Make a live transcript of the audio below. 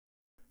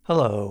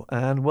Hello,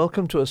 and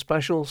welcome to a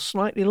special,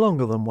 slightly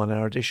longer than 1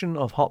 hour edition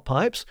of Hot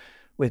Pipes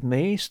with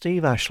me,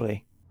 Steve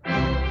Ashley.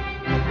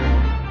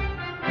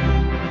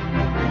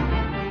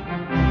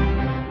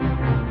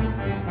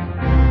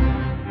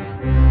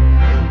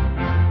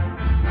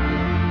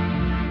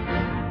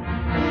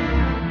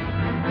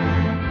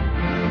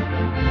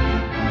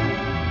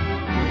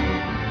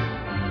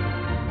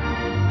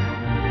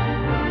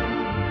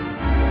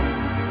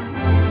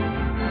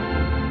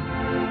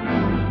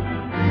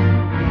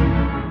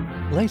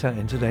 Later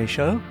in today's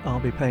show, I'll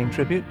be paying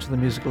tribute to the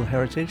musical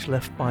heritage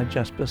left by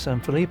Jasper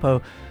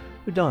Sanfilippo,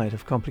 who died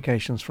of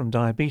complications from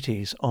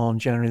diabetes on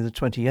January the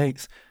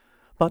 28th.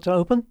 But to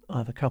open, I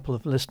have a couple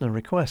of listener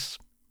requests.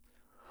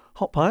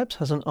 Hot Pipes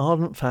has an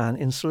ardent fan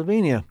in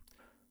Slovenia.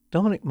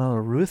 Dominic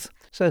Muller-Ruth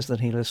says that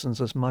he listens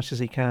as much as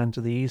he can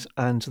to these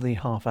and to the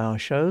half-hour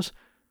shows,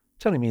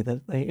 telling me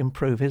that they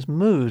improve his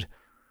mood.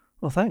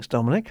 Well, thanks,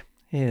 Dominic.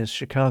 Here's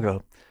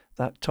Chicago,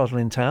 that toddle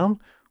in town,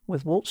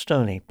 with Walt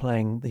Stoney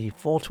playing the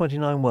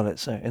 429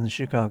 Wurlitzer in the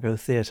Chicago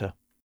Theatre.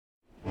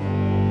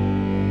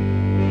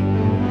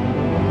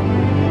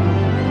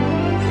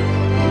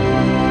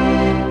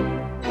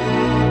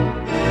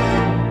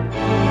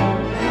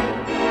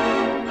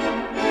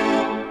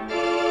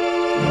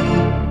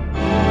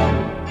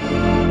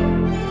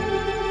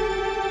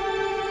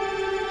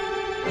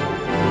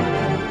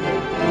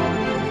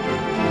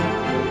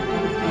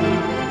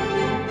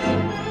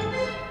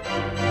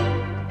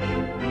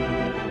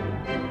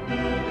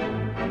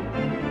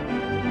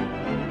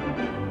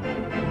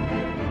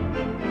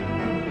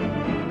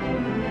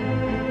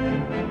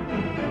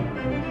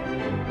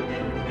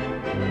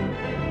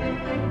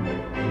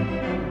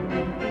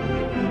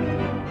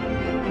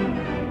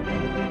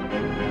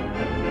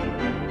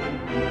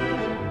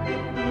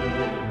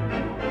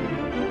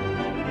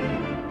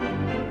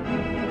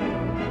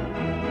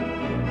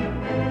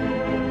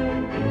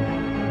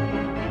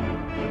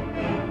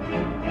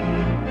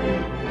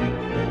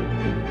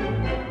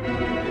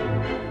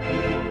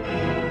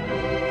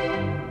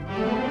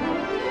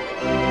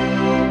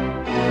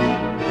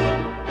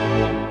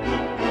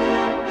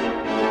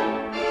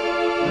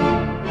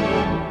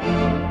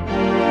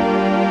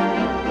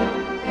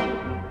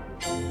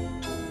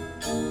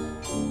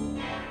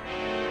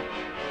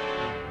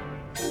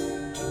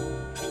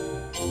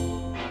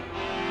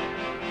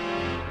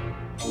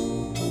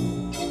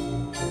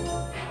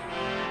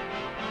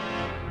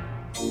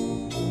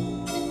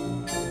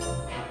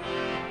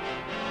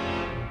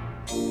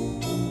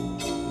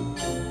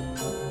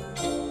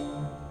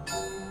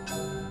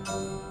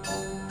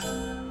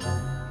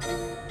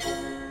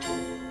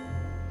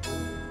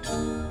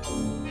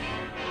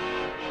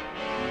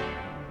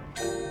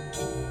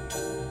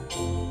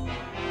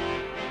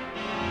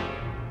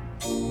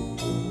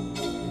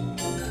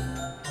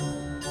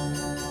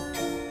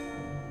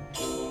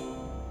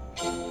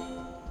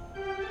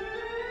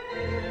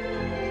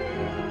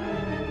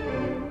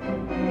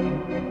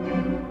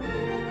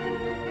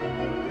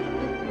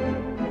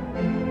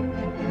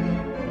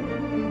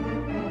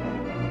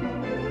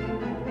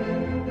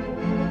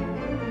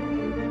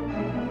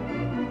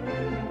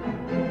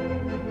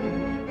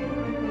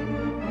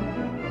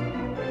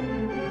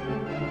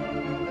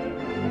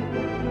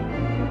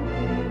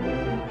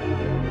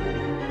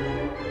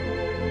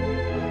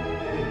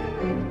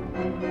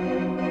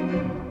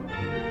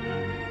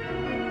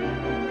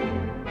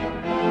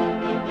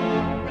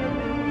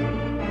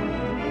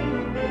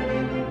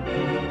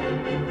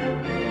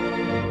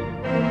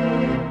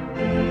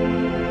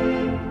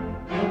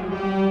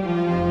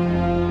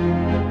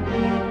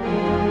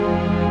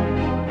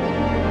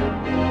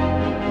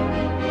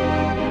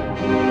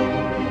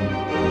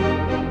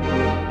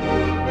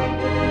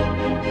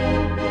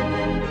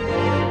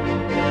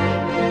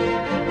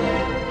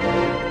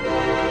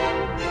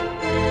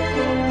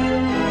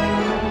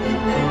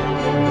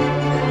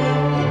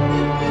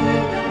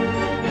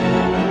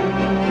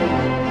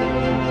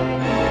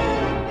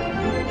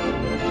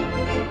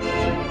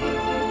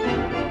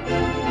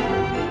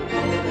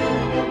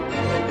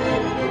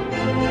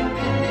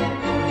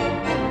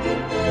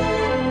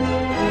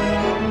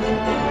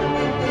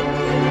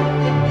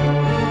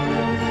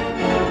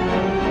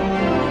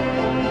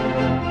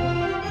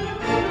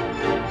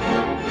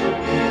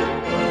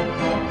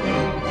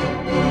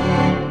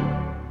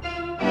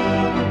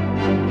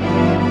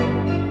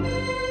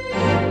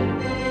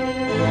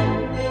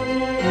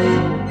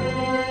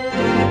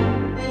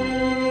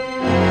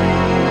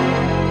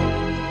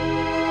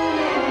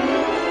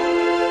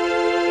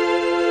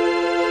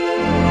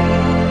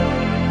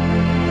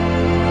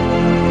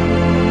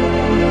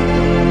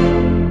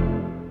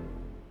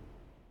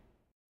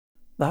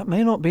 That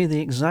may not be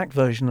the exact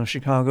version of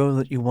Chicago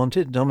that you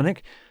wanted,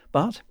 Dominic,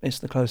 but it's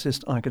the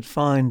closest I could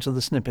find to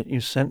the snippet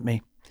you sent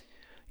me.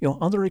 Your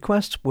other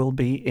request will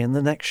be in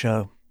the next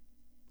show.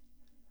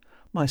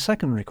 My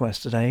second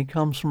request today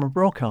comes from a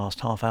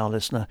broadcast half-hour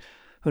listener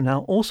who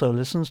now also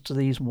listens to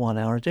these 1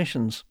 hour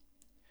editions.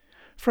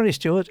 Freddie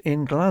Stewart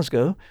in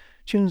Glasgow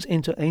tunes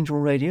into Angel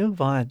Radio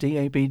via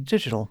DAB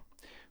Digital,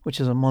 which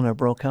is a mono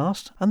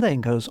broadcast, and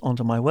then goes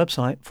onto my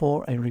website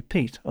for a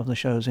repeat of the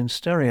shows in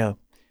stereo.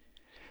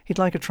 He'd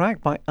like a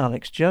track by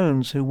Alex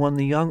Jones, who won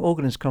the Young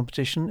Organist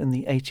competition in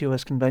the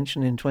ATOS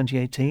convention in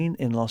 2018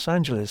 in Los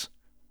Angeles.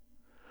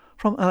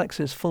 From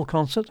Alex's full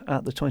concert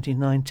at the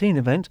 2019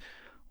 event,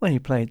 when he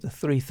played the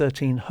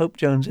 313 Hope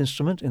Jones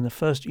instrument in the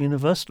First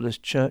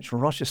Universalist Church,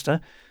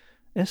 Rochester,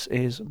 this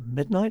is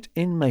Midnight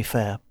in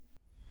Mayfair.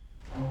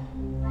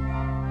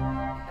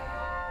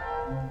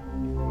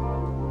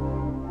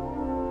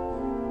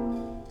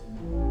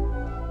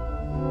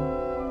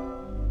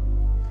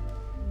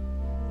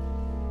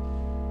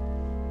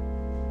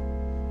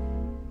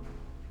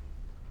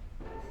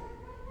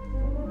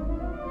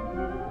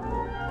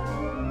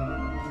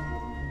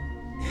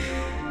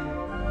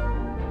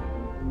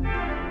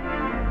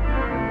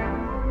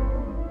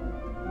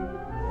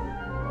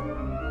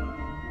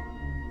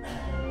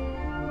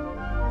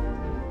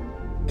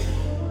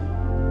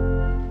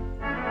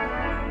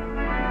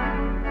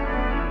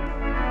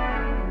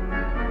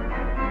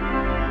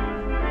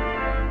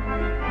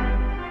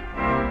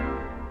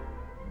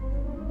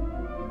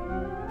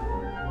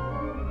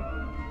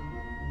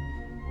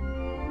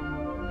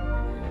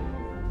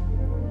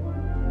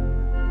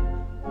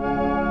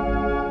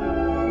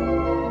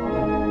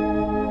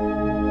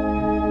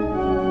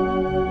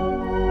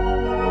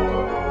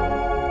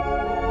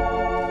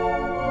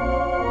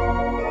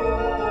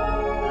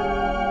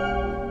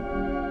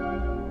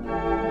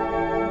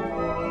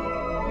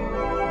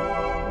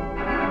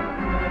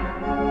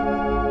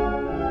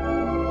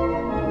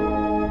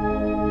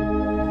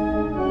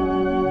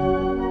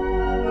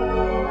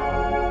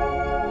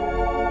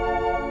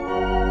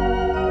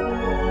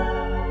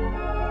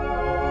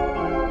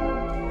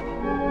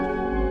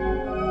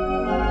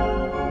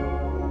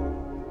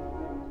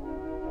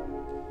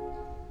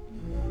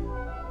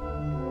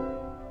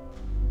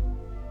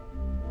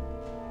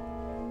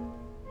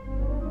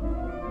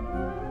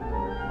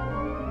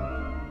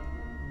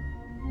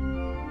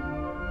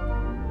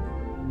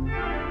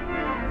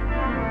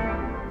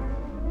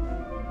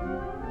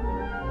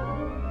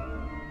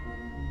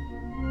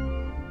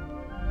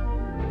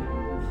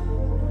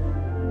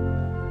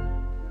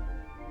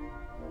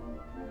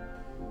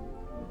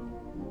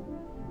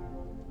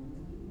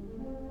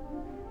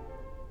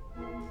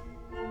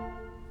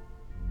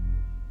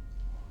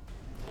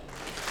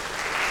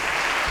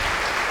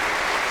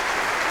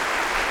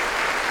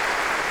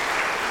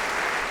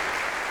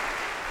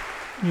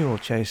 Newell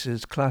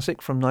Chase's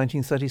classic from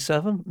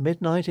 1937,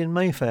 Midnight in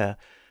Mayfair,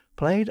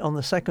 played on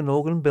the second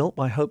organ built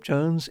by Hope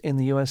Jones in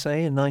the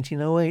USA in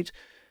 1908,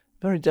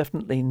 very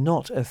definitely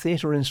not a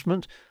theatre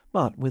instrument,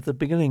 but with the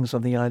beginnings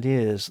of the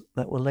ideas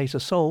that were later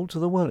sold to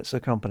the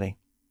Wurlitzer Company.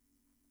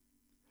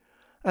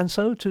 And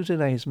so to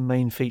today's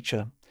main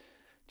feature.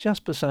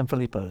 Jasper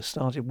Sanfilippo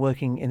started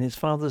working in his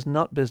father's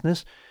nut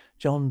business,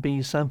 John B.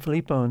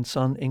 Sanfilippo &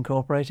 Son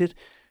Incorporated,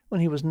 when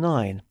he was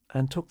 9,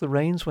 and took the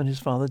reins when his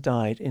father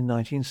died in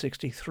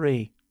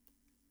 1963.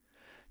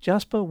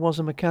 Jasper was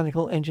a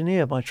mechanical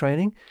engineer by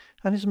training,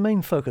 and his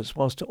main focus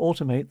was to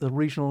automate the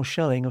regional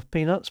shelling of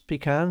peanuts,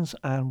 pecans,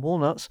 and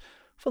walnuts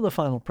for the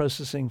final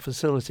processing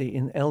facility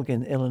in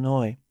Elgin,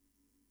 Illinois.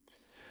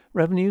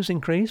 Revenues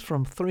increased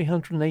from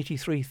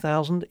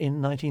 $383,000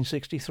 in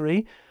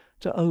 1963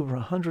 to over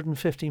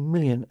 $150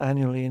 million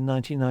annually in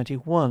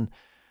 1991,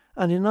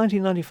 and in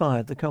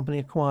 1995 the company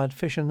acquired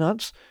Fisher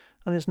Nuts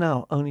and is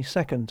now only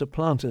second to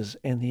Planters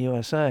in the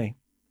USA.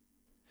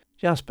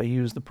 Jasper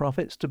used the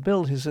profits to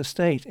build his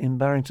estate in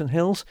Barrington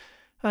Hills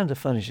and to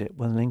furnish it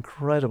with an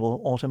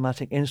incredible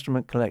automatic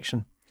instrument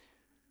collection.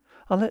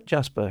 I'll let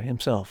Jasper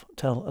himself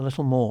tell a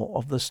little more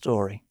of the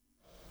story.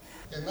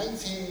 In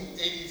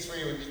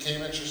 1983, we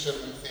became interested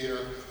in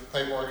theater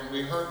pipe organ.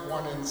 We heard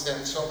one in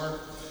San Silver,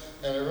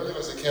 and it really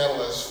was a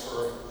catalyst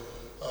for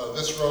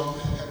this room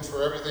and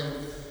for everything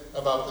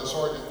about this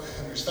organ.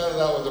 And we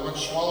started out with a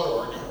much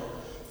smaller organ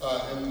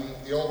in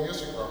the old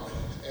music room,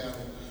 and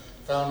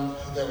found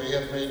that we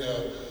had made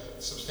a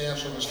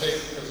substantial mistake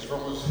because the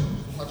room was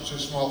much too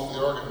small for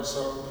the organ.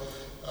 So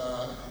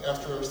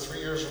after 3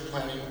 years of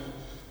planning,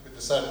 we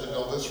decided to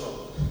build this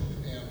room.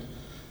 And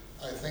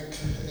I think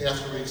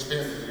after we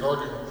expanded the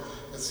organ,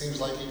 it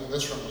seems like even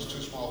this room was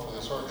too small for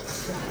this organ.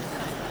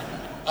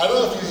 I don't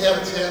know if you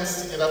had a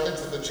chance to get up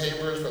into the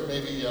chambers, but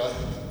maybe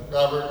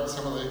Robert and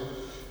some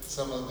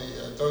of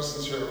the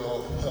docents here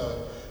will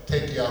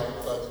take you up.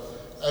 But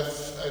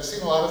I've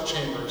seen a lot of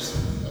chambers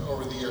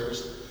over the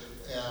years,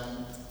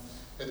 and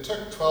it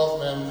took 12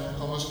 men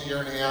almost a year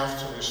and a half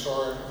to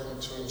restore and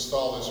to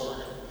install this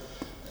organ.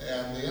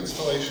 And the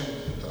installation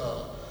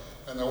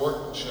and the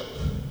workmanship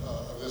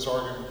of this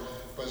organ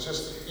was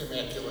just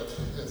immaculate.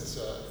 It's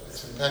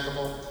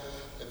impeccable.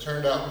 It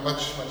turned out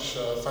much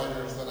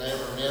finer than I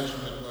ever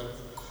imagined it would.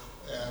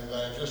 And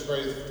I'm just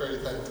very, very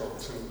thankful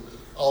to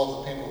all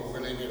of the people who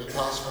really made it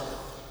possible.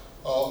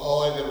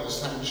 All I did was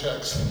sign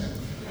checks.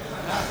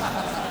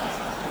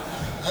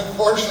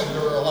 Unfortunately,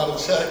 there were a lot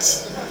of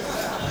checks.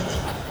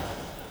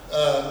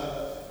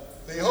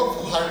 The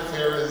Hopeful Heart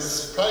Affair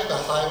is probably the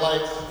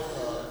highlight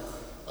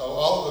of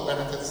all of the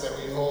benefits that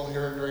we hold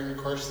here during the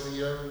course of the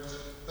year.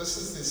 This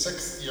is the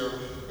 6th year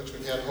which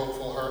we've had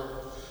Hopeful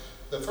Heart.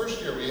 The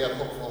first year we had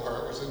Hopeful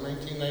Heart was in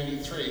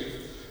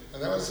 1993,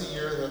 and that was the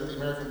year that the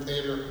American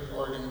Theater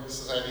Organ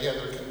Society had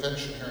their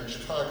convention here in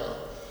Chicago.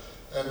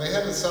 And they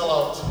had a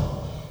sellout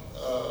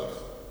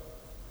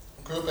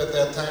group at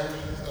that time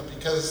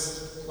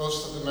because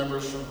most of the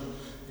members from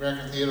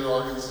American Theater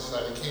Organ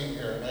Society came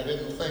here, and I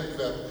didn't think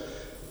that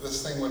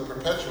this thing would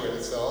perpetuate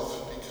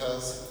itself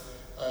because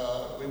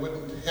we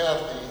wouldn't have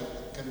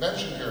the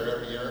convention here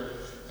every year,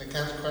 and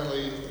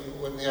consequently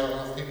wouldn't have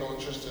enough people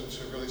interested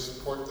to really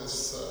support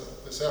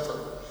this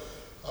effort.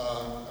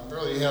 I'm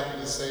really happy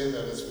to say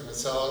that it's been a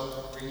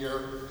sellout every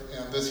year,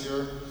 and this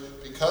year,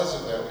 because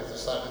of that, we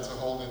decided to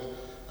hold it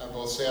on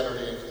both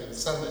Saturday and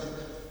Sunday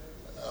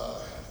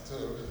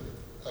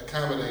to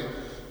accommodate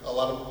a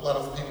lot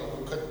of people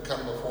who couldn't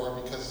come before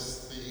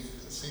because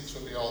the seats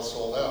would be all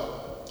sold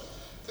out.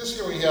 This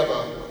year we have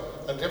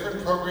a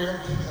different program,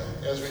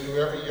 as we do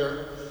every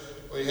year.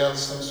 We have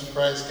some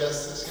surprise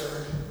guests this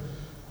year.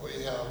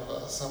 We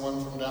have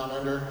someone from Down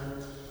Under,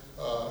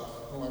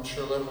 whom I'm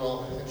sure Lynn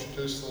will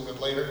introduce a little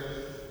bit later.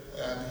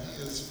 And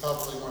he is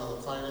probably one of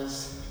the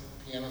finest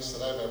pianists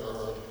that I've ever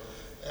heard.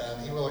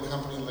 And he will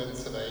accompany Lynn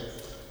today,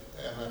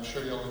 and I'm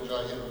sure you'll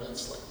enjoy him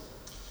immensely.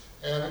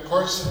 And of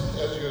course,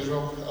 as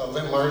usual,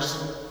 Lynn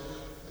Larson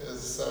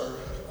is our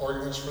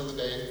organist for the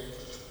day.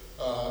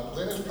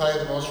 Lynn is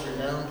probably the most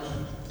renowned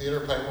theater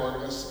pipe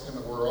organist in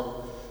the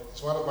world.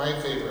 He's one of my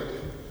favorite.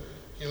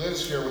 He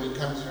lives here when he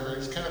comes here.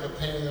 He's kind of a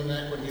pain in the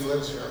neck when he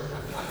lives here.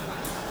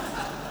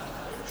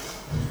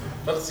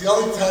 But it's the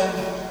only time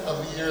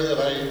of the year that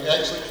I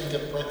actually can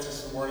get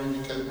breakfast in the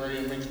morning because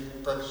Marion makes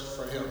breakfast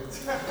for him.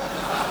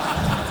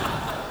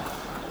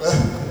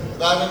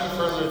 Without any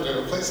further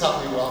ado, please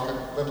help me welcome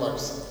Lynn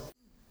Larson.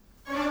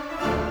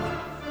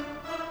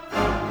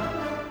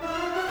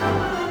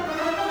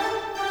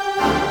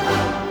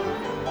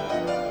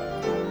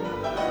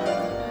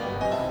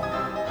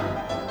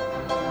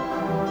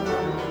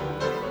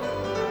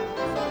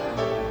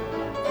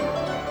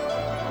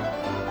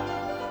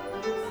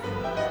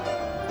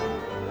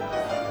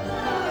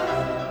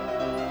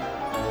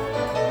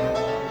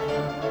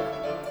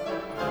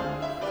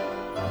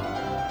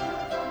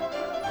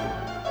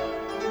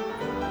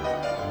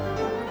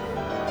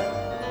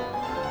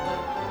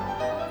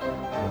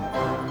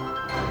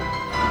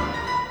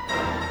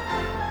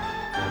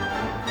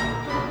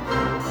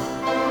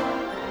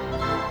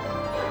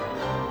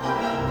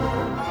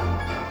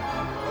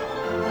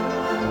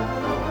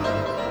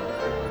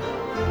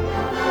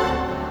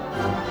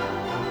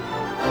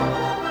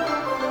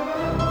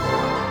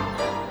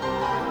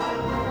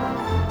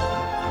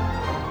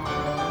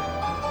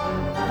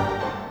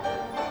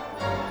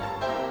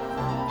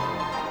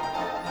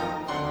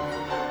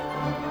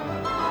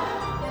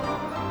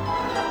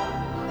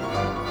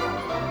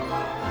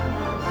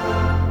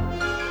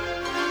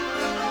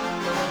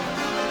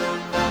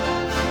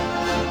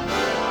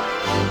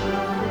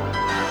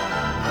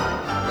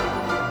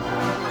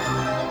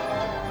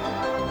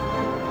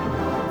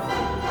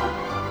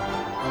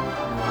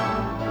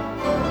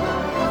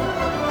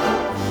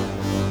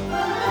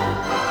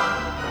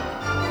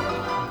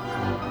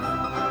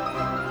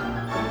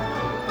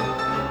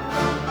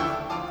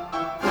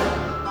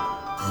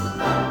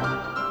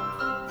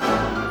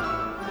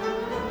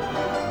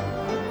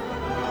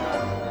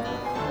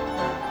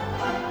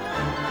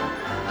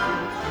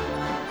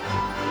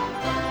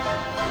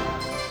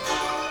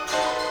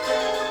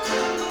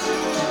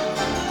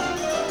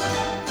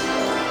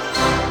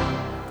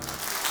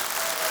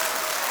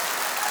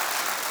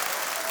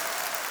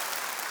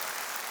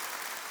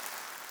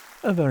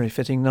 A very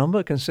fitting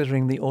number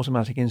considering the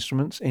automatic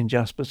instruments in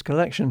Jasper's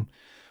collection.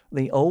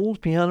 The Old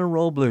Piano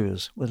Roll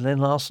Blues with Lynn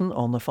Larson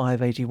on the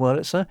 580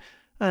 Wurlitzer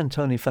and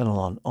Tony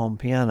Fenelon on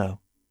piano.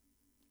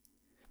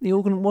 The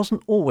organ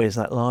wasn't always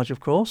that large, of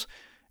course.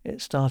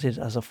 It started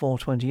as a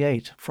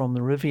 428 from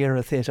the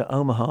Riviera Theatre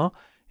Omaha,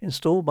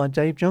 installed by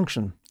Dave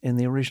Junction in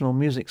the original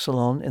music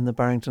salon in the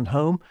Barrington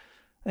home,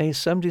 a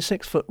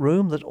 76-foot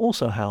room that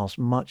also housed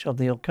much of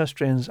the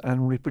orchestrions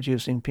and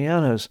reproducing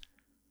pianos.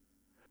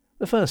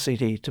 The first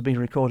CD to be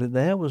recorded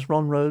there was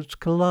Ron Rhodes'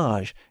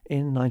 Collage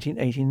in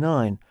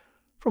 1989,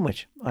 from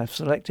which I've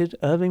selected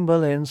Irving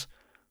Berlin's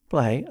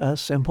Play a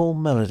Simple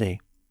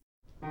Melody.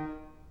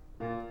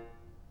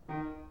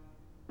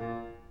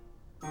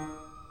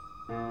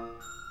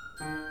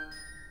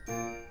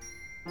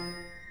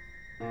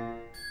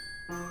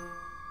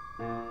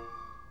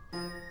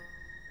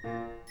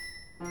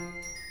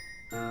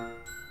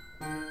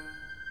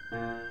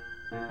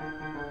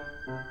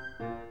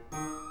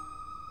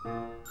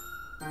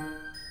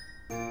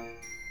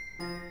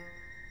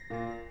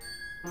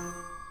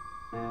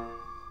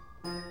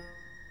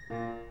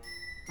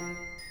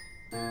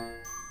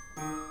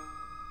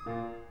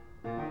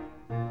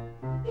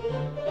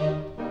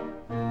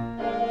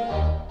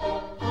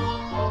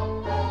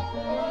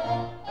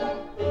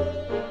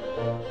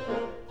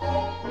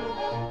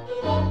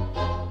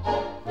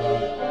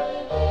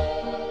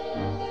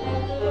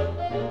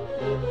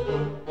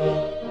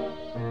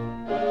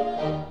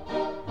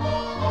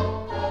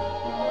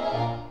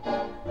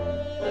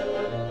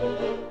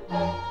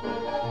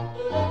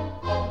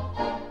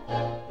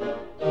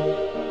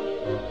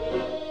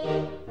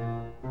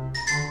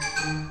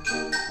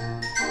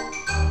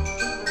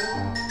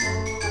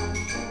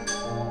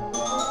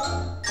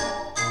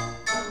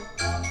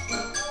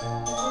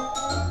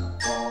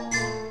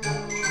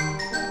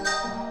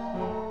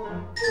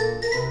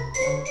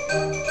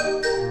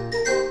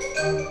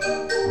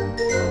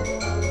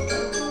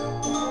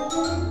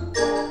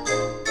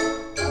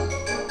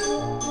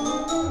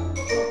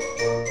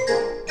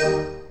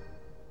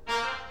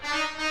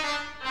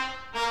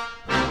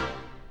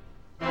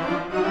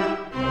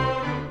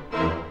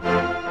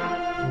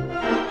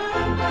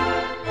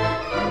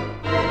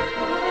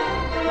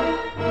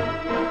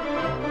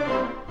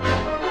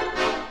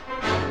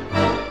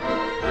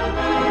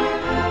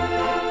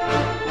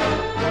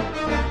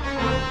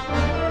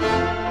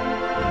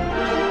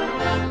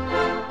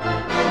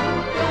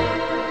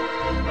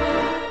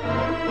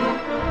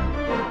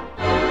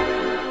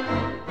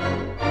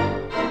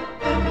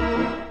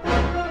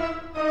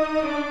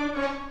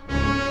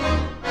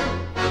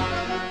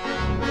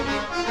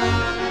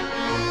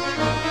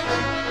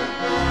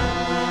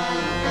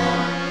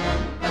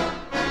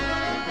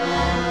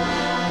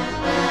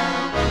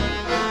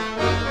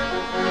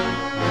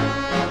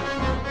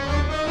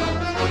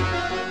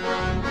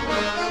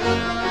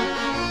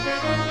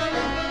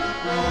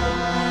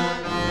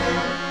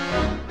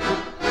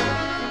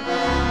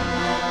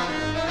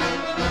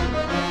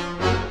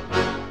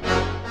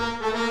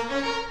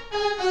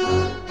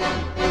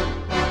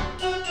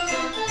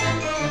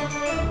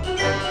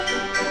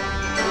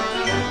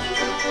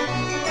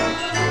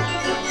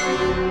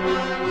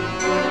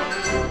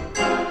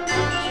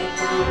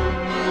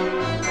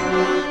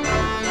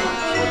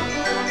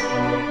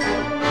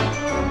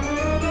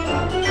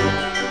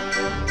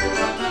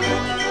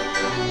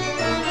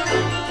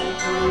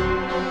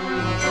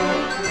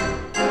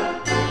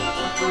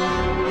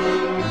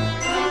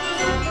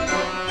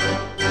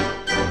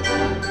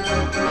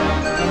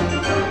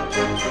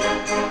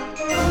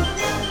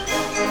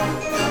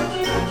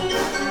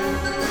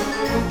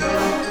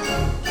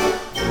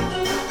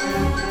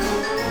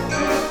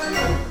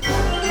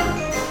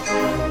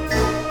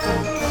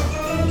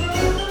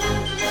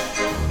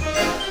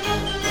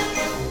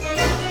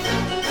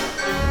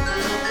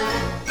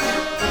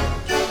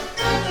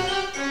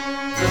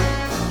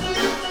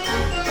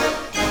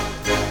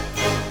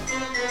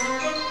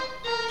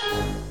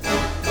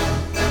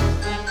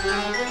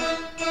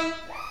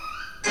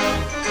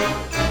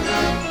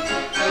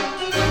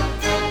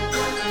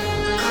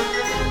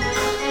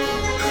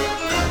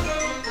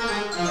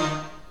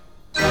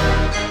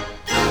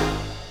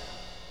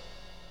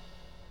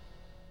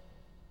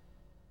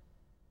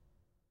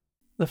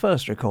 The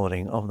first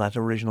recording of that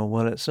original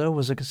Wurlitzer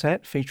was a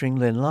cassette featuring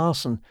Lynn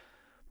Larson,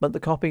 but the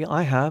copy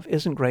I have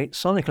isn't great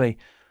sonically,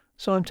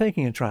 so I'm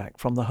taking a track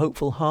from the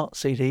Hopeful Heart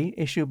CD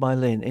issued by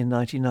Lynn in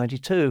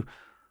 1992,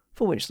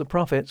 for which the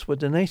profits were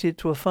donated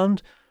to a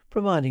fund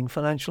providing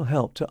financial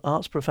help to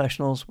arts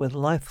professionals with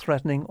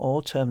life-threatening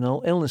or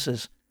terminal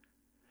illnesses.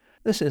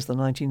 This is the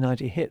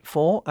 1990 hit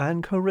for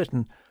and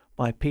co-written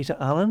by Peter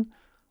Allen,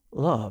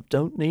 Love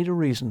Don't Need a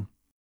Reason.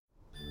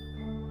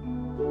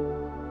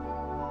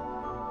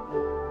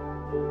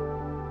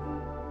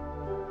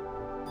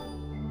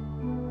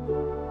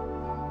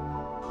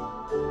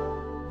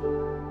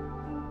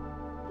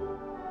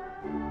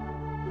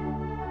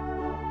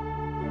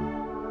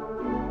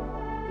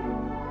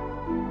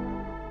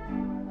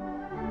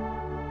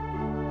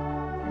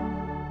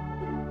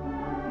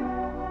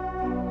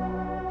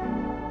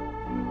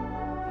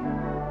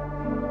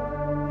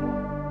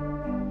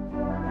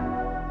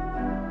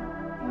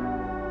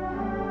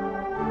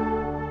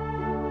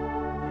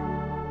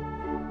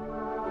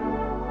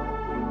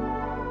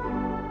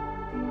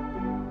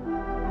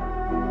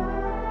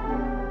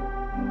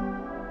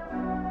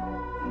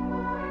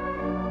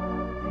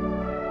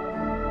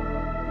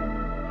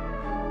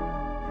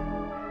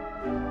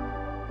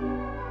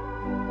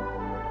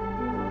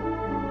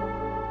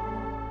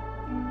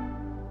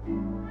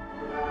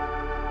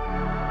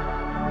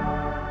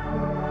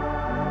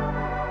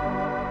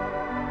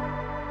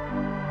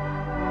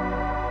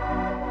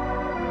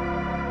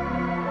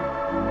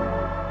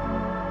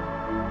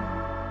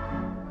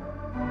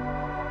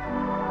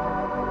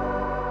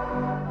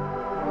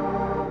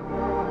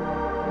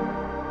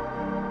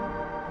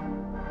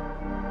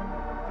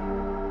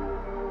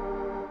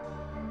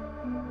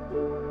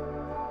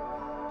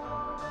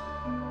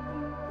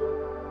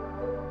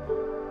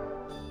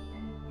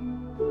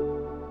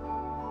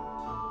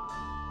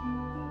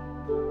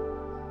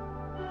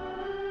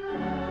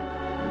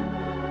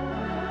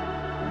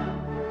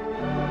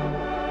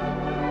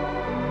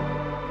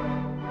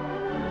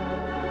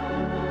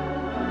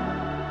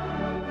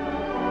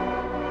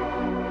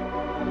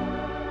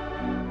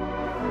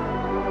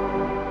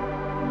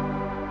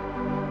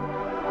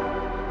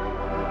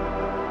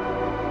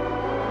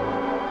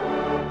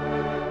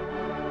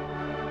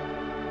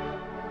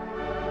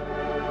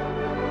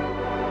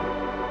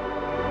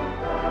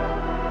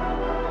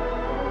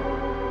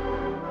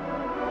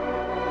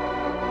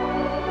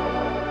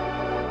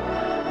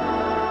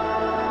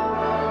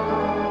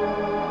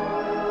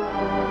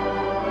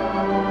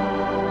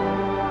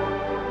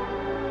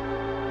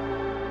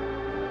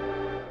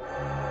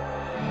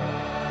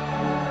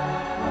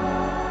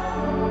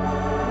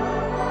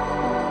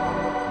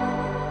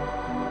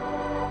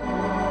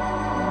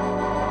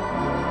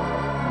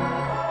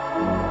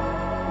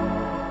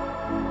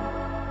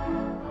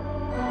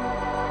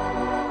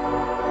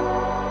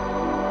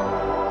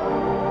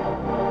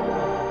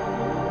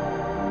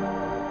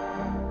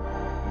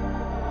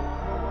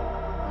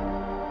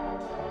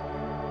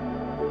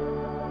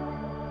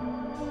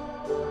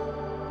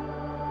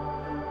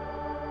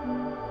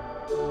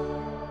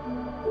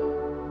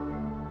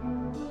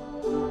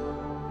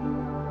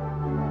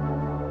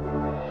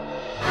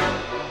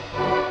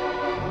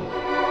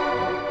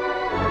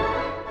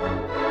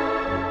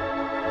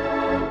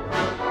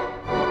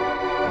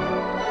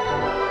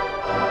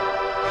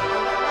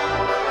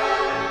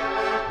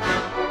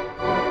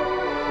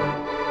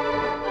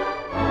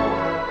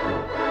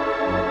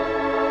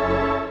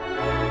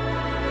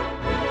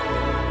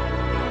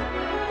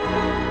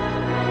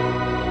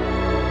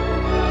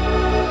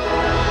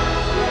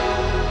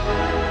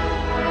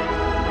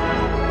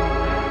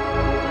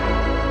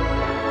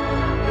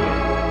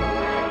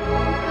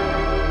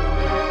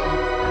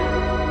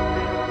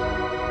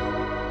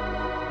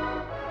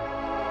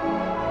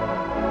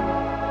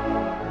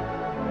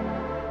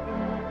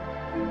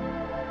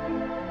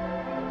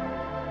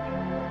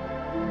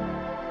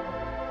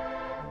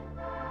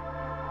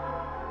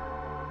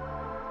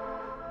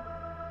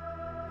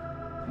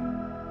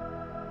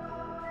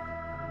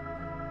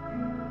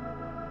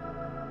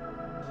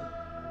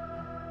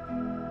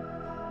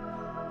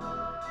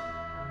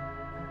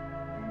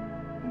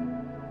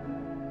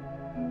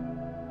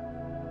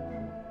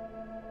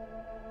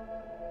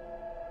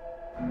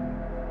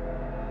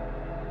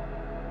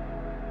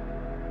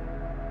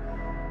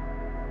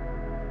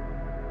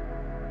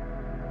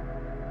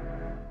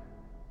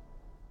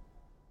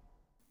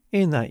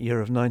 In that year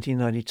of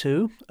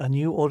 1992, a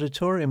new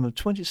auditorium of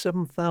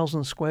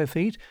 27,000 square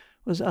feet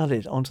was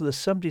added onto the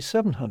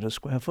 7,700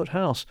 square foot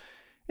house,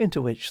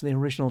 into which the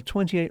original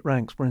 28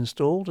 ranks were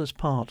installed as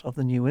part of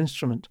the new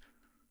instrument.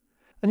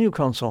 A new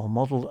console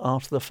modelled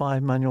after the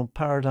 5-manual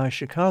Paradise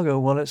Chicago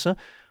Wurlitzer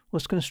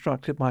was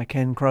constructed by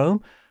Ken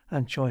Crome,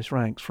 and choice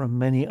ranks from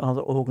many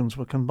other organs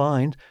were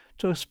combined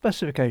to a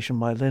specification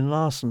by Lynn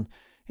Larson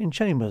in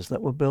chambers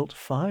that were built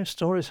 5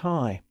 stories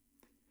high.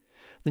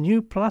 The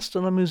new Place de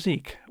la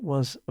Musique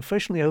was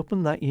officially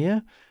opened that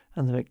year,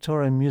 and the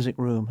Victorian Music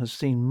Room has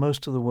seen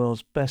most of the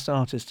world's best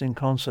artists in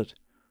concert.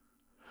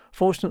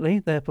 Fortunately,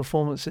 their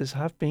performances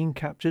have been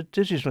captured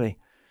digitally.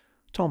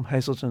 Tom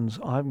Hazelton's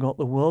I've Got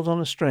the World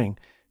on a String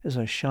is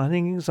a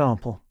shining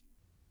example.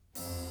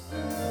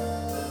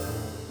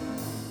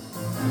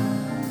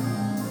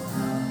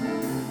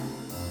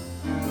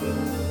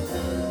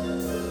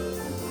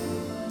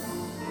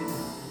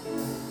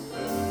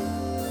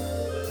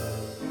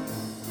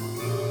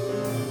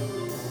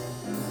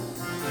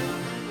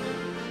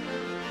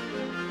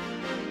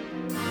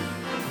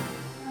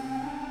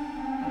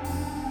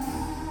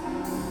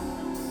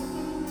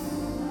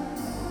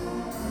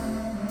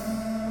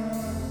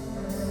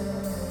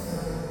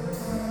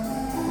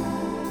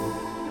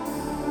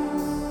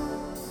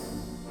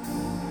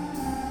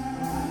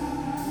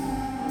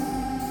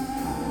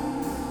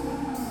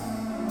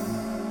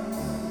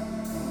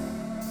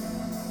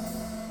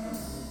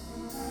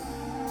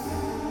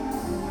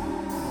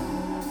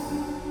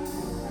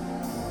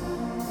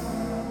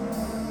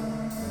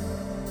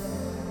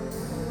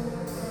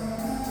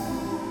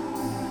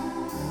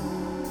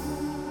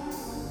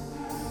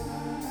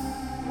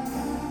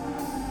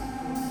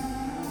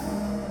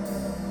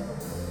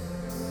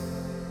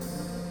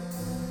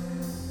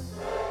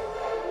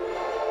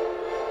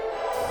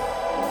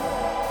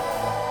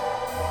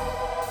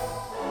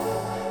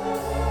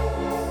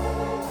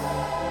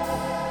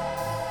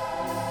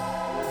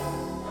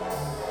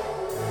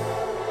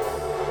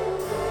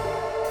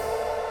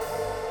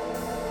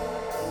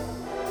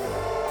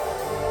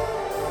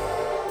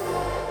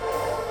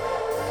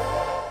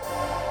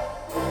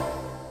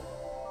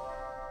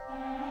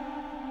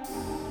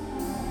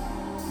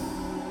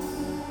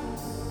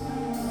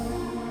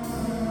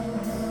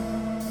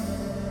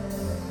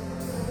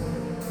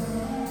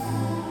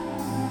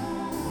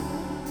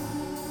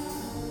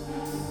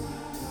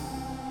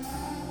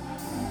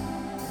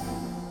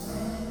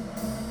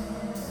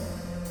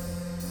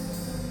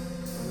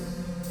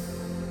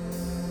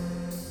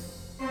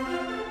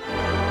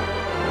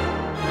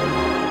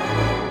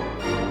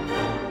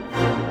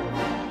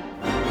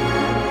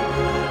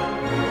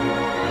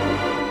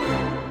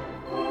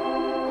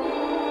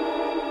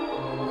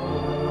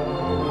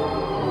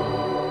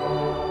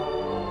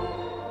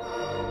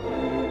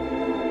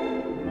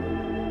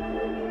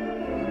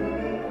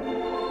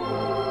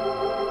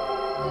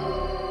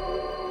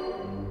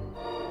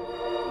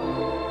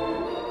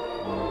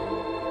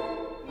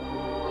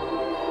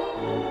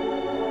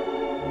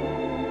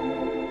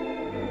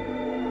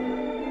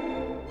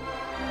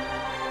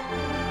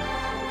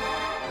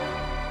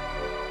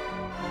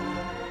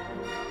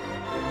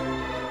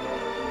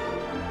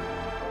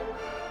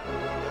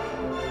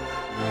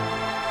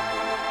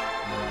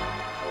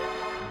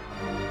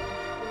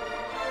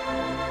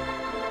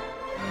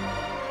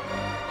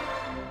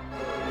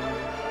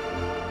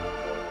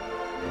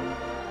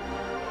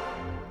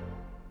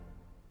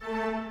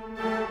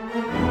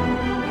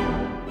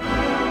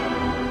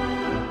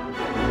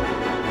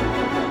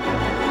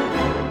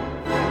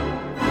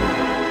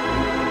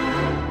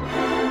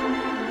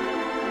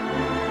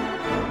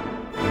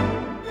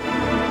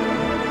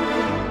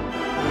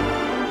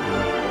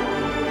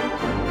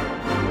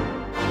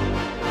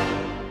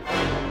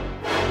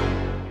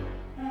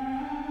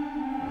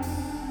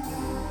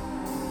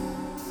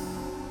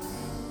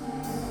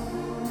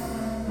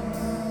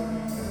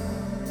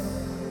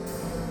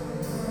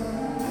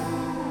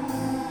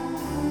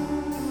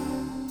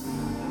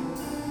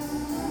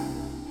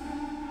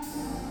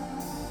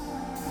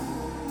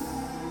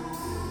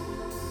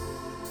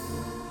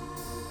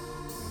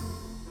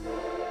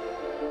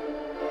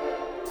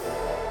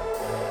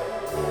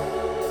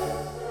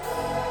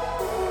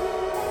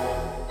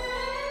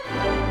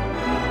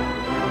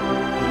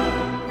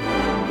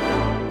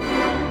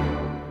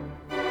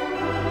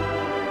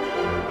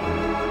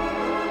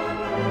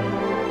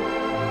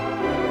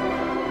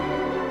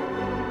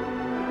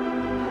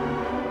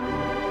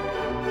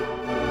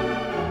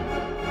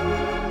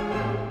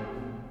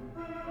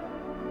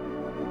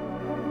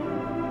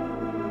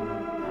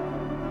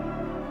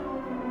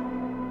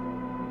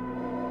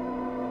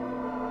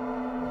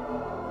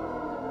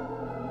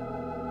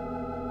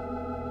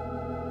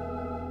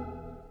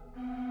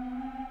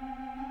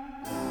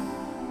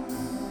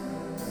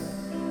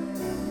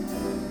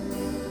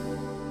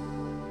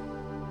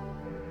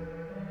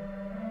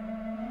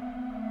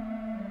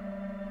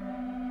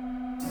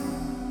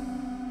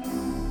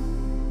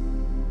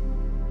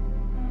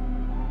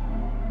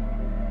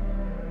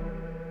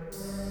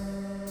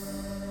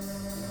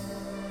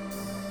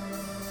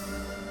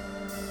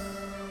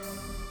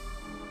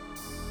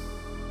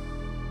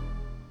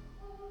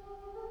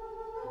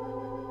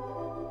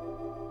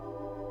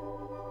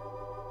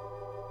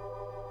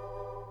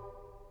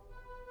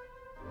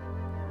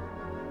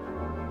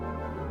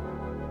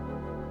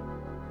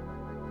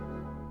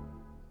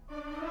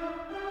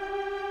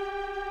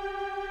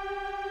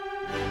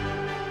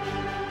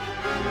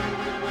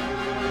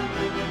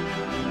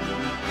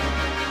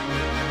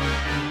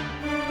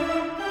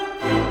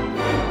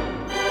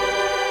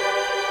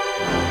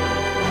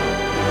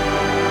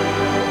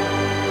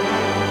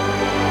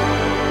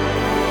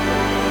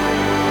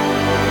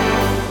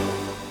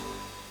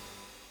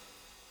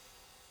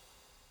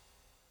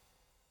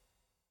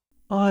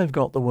 I've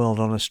Got the World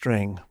on a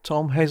String,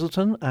 Tom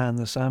Hazelton and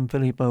the San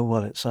Filippo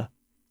Wurlitzer.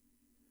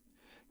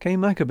 Kay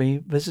Maccabee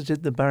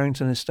visited the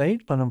Barrington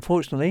estate, but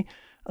unfortunately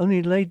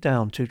only laid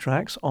down 2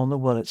 tracks on the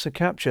Wurlitzer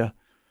capture,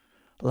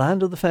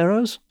 Land of the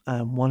Pharaohs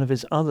and one of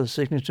his other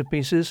signature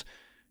pieces,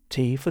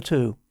 Tea for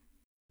Two.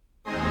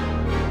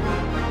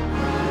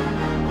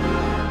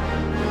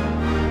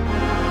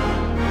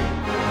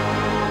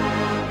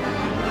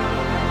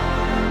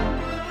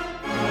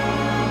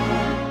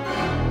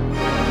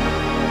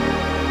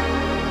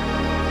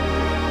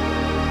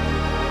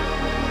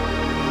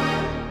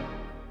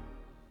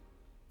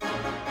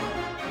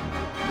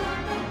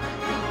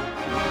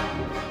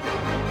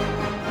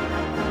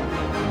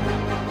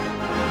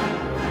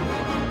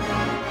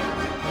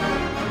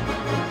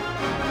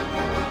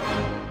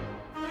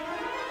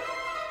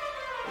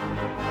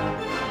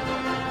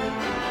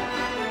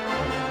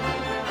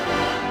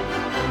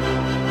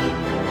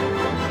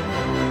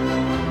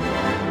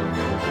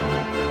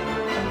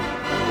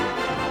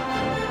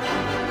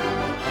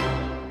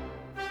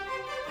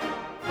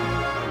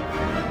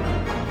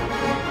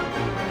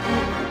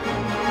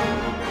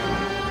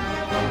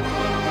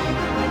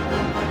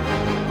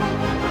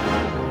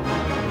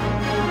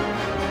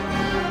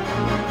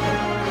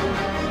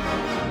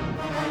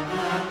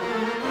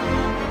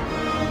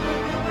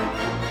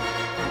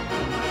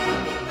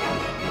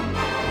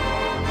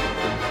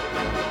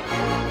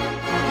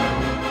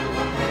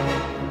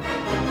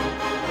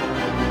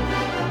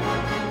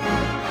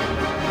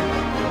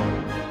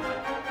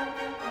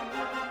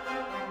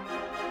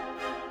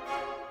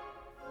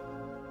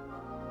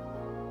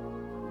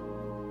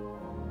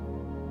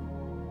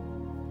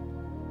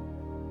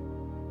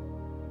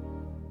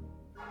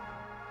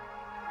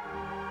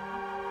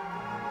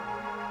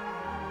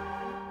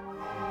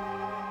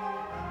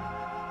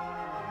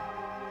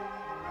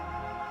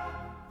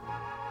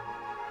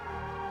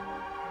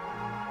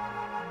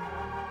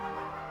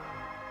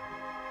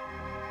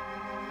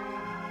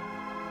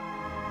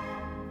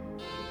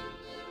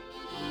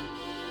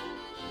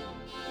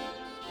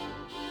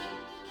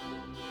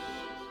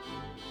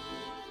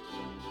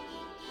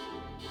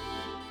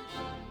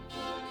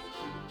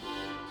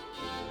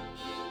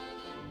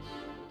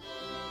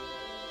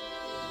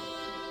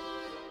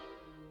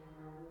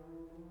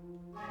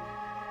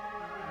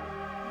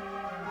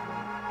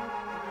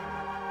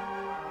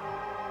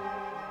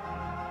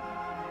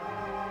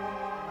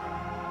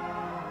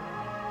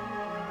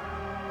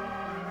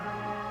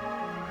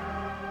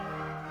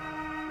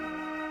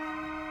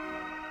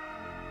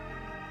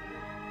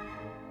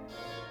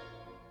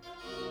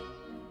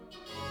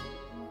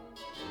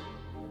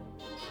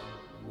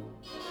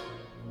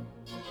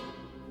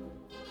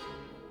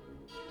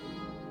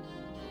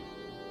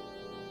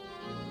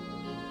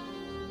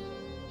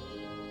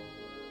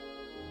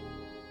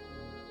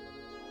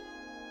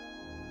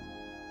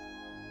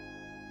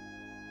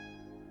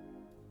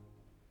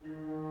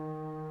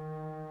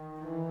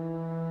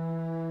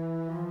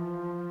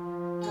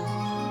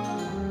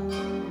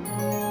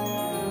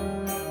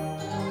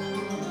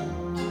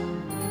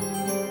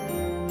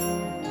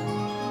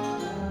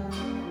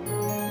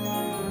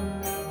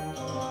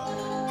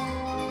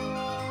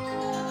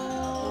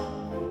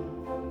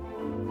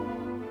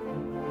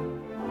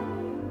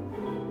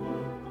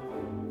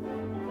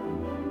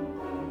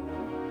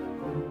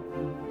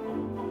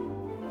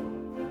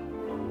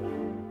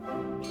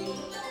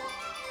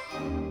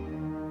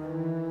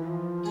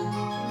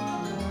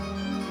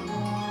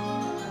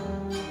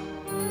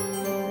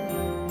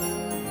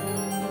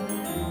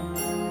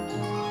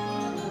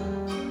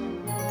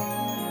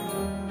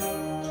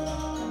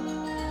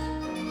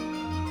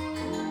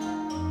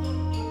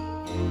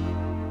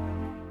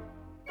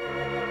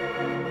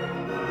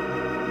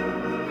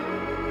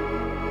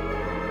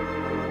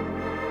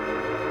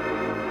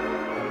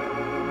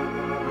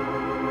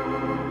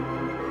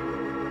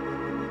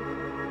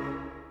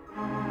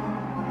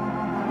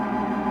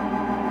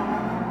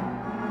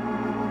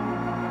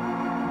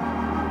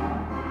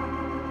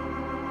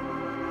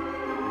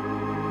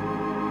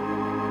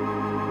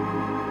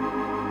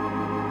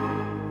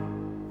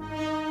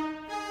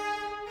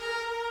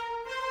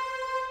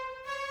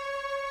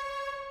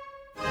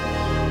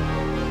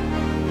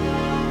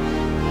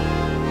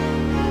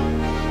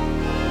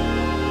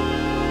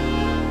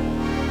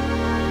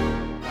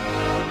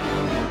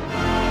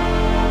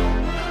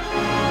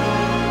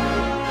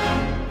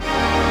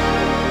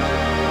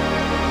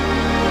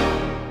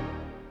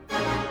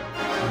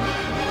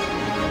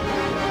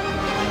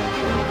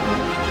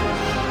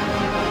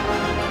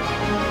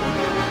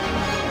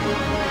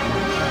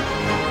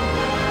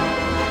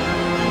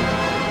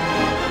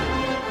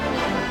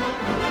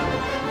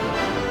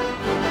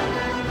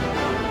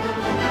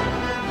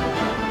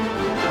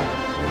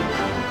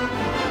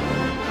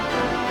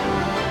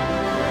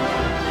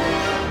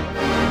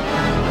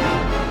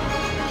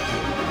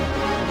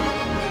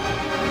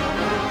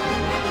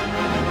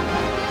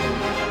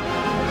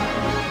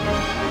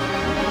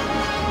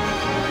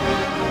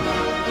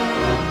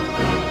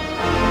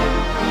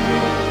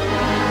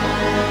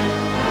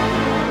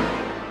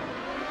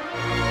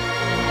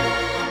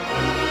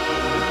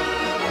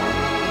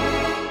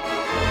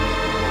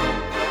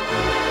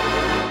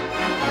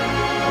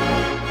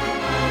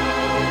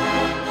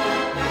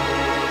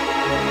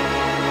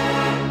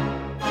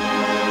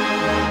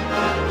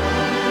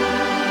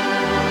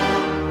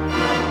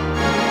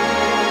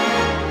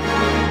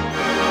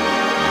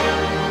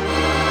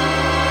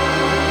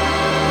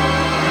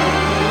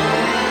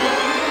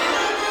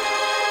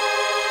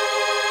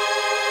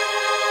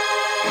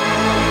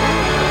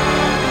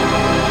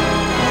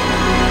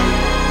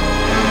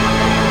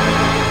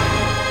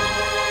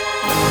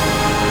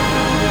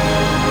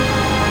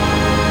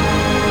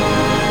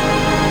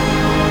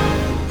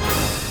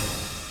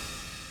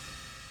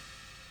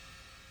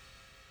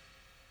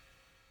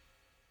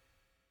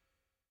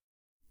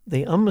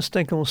 the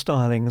unmistakable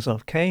stylings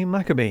of Kay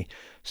Maccabee,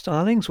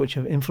 stylings which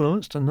have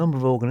influenced a number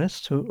of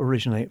organists who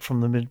originate from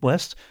the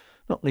Midwest,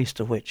 not least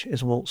of which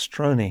is Walt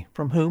Stroney,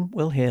 from whom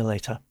we'll hear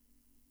later.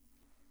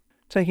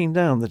 Taking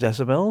down the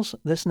decibels,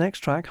 this next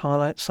track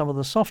highlights some of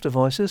the softer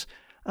voices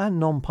and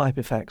non-pipe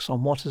effects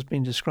on what has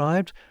been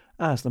described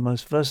as the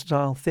most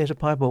versatile theatre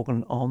pipe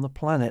organ on the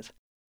planet.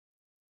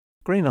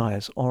 Green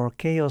Eyes, or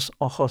Aquellos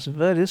Ojos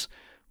Verdes,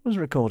 was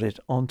recorded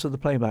onto the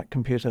playback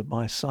computer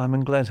by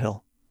Simon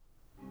Gledhill.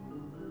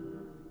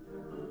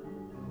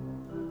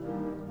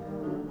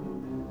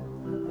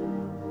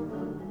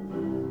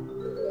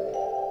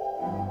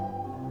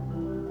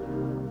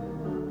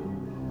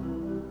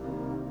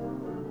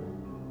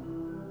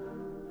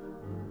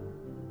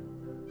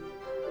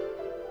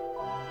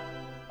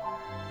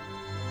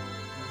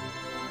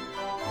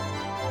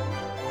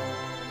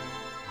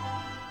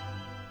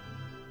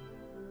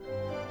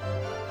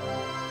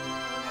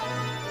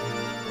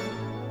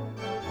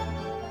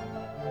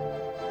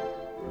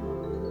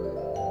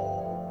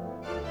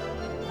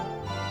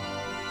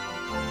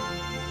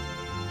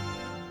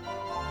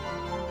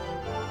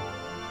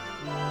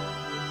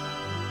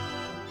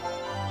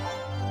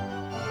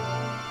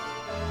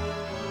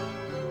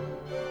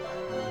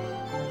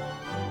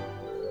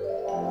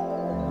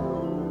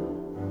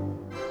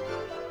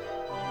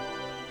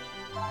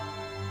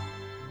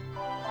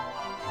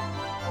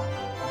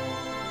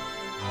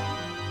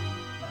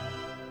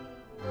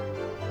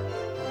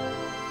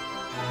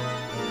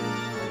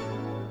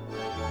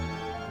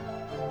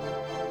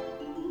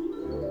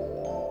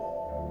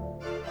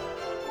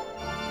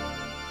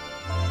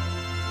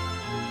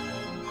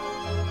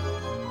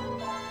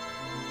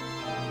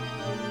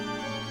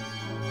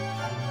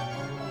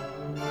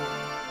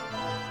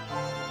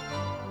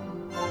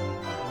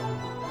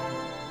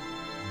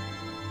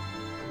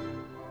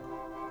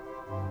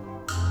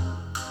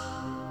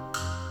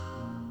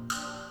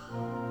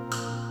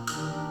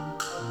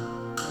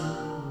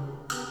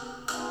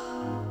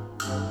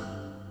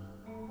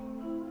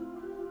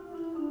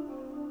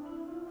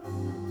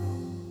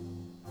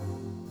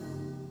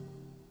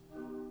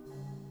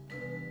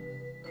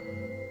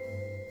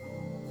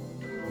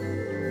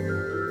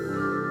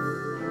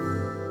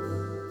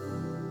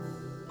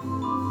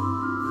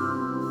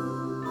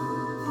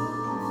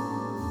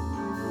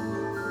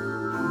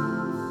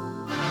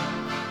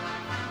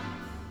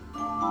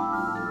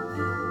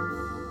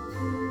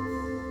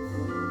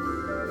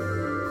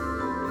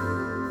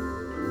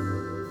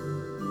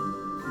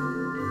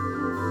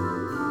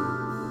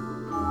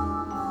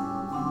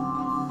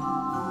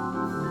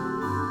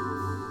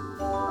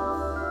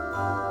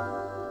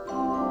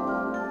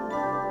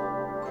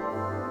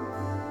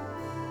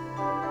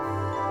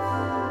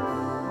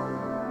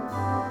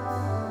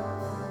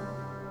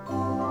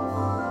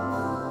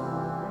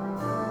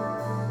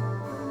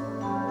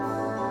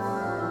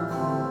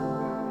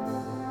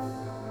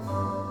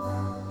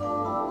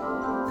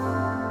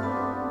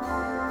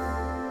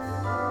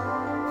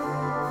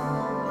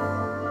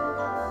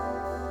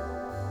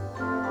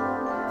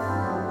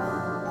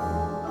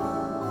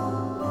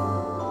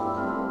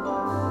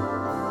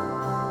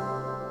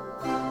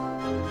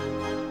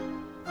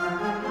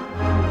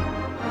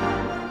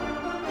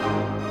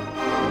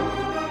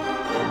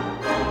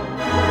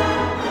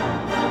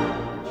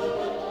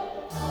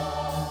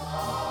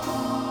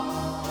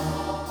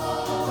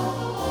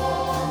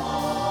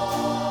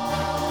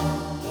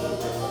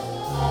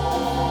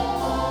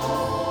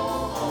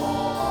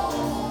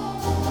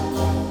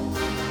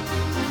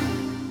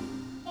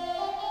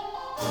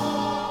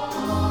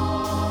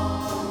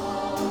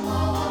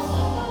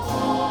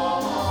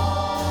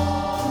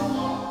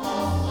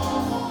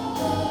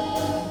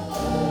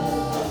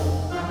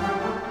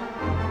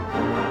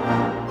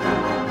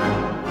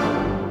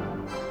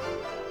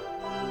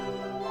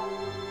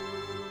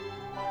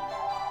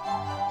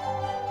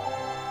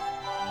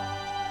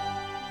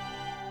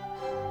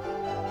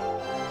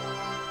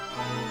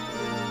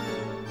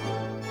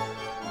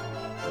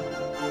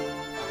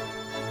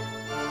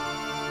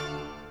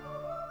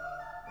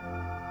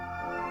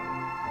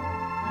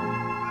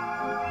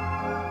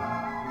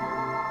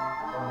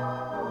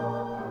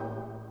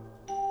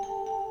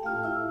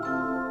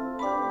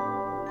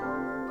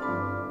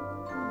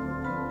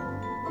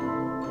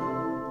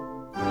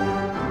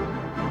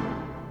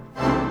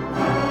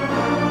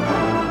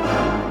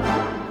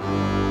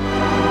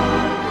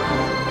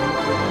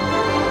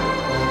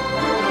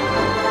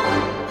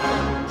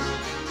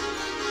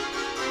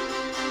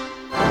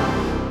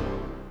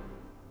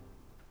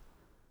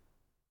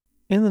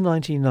 In the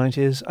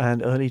 1990s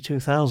and early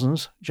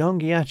 2000s, John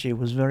Ghiacci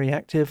was very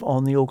active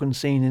on the organ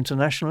scene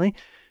internationally,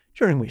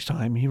 during which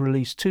time he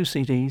released 2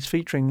 CDs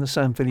featuring the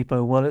San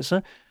Filippo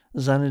Wurlitzer,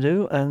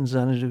 Xanadu and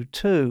Xanadu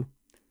II.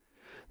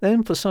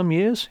 Then, for some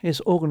years,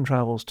 his organ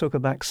travels took a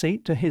back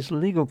seat to his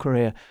legal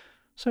career,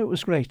 so it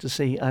was great to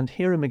see and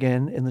hear him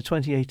again in the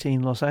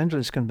 2018 Los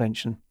Angeles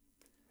convention.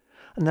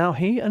 And now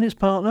he and his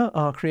partner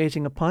are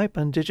creating a pipe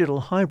and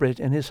digital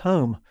hybrid in his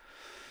home.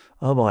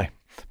 Oh boy,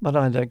 but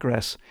I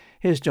digress.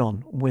 Here's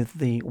John with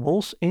the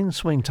Waltz in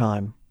Swing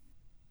Time.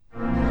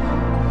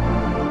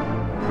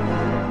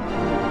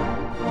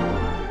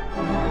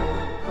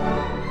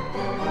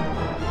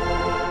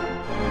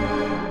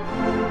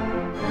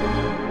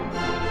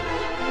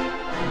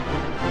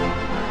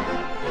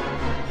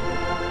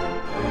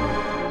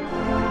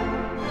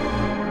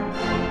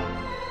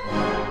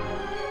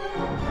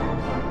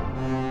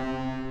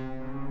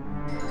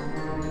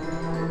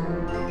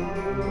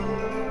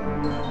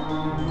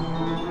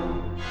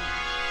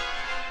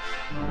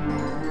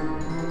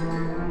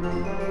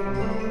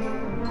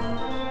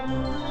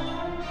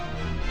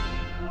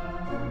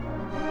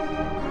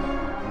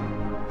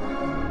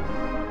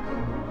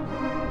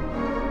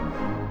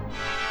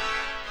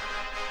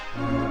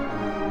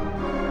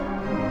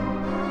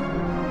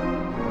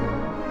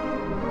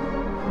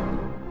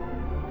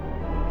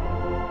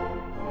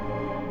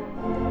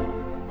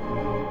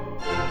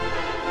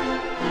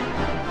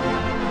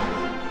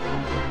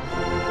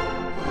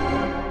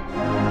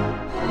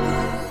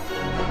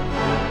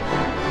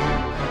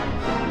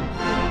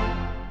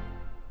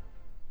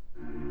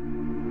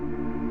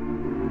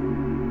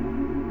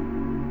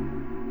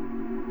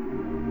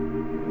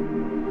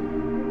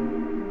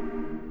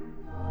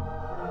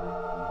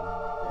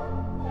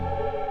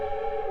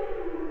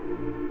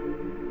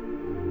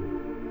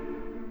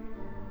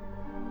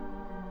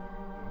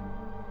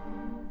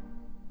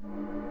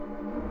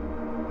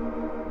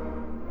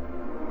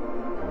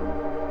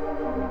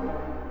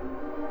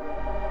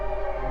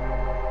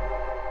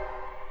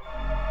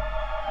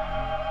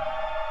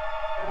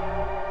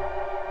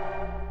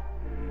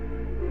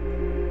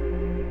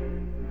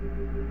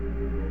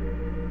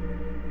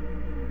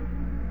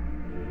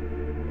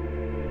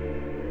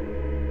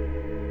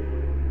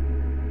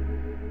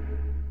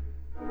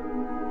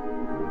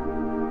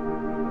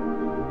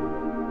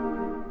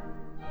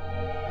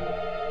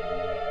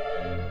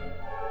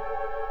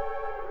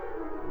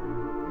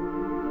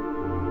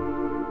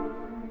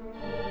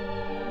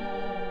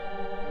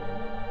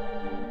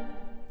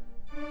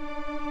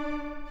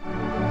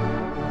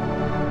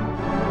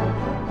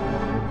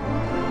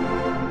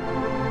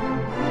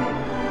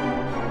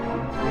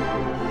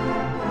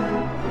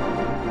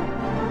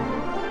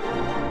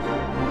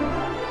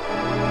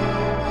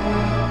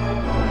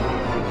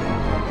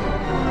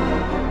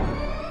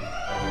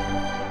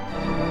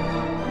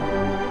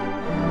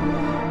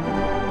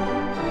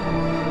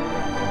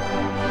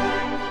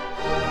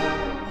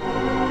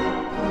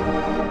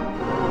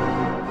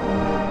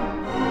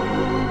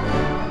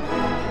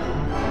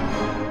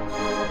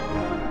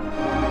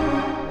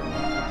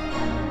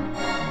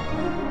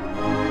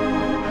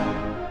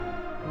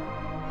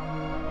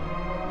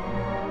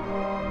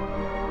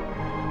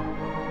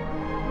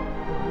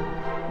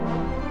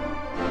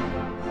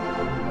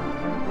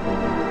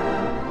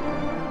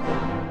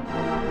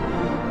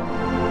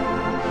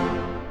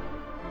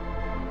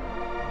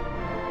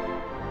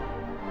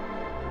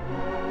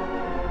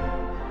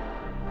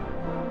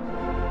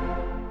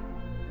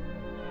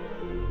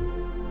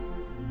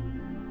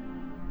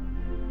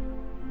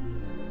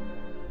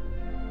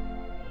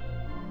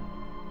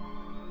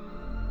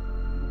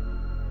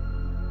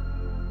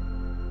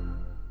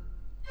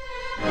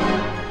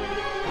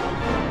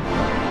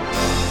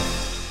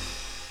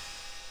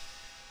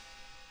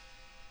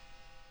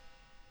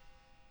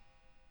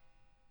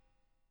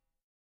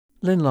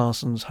 Lynn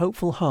Larson's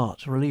Hopeful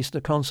Heart released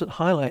a concert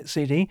highlight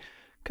CD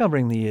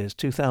covering the years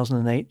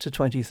 2008 to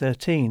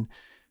 2013,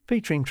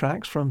 featuring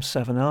tracks from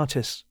 7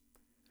 artists.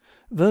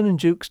 Vernon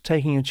Duke's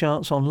Taking a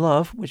Chance on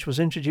Love, which was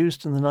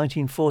introduced in the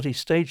 1940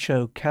 stage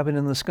show Cabin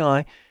in the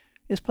Sky,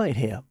 is played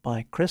here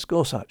by Chris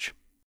Gorsuch.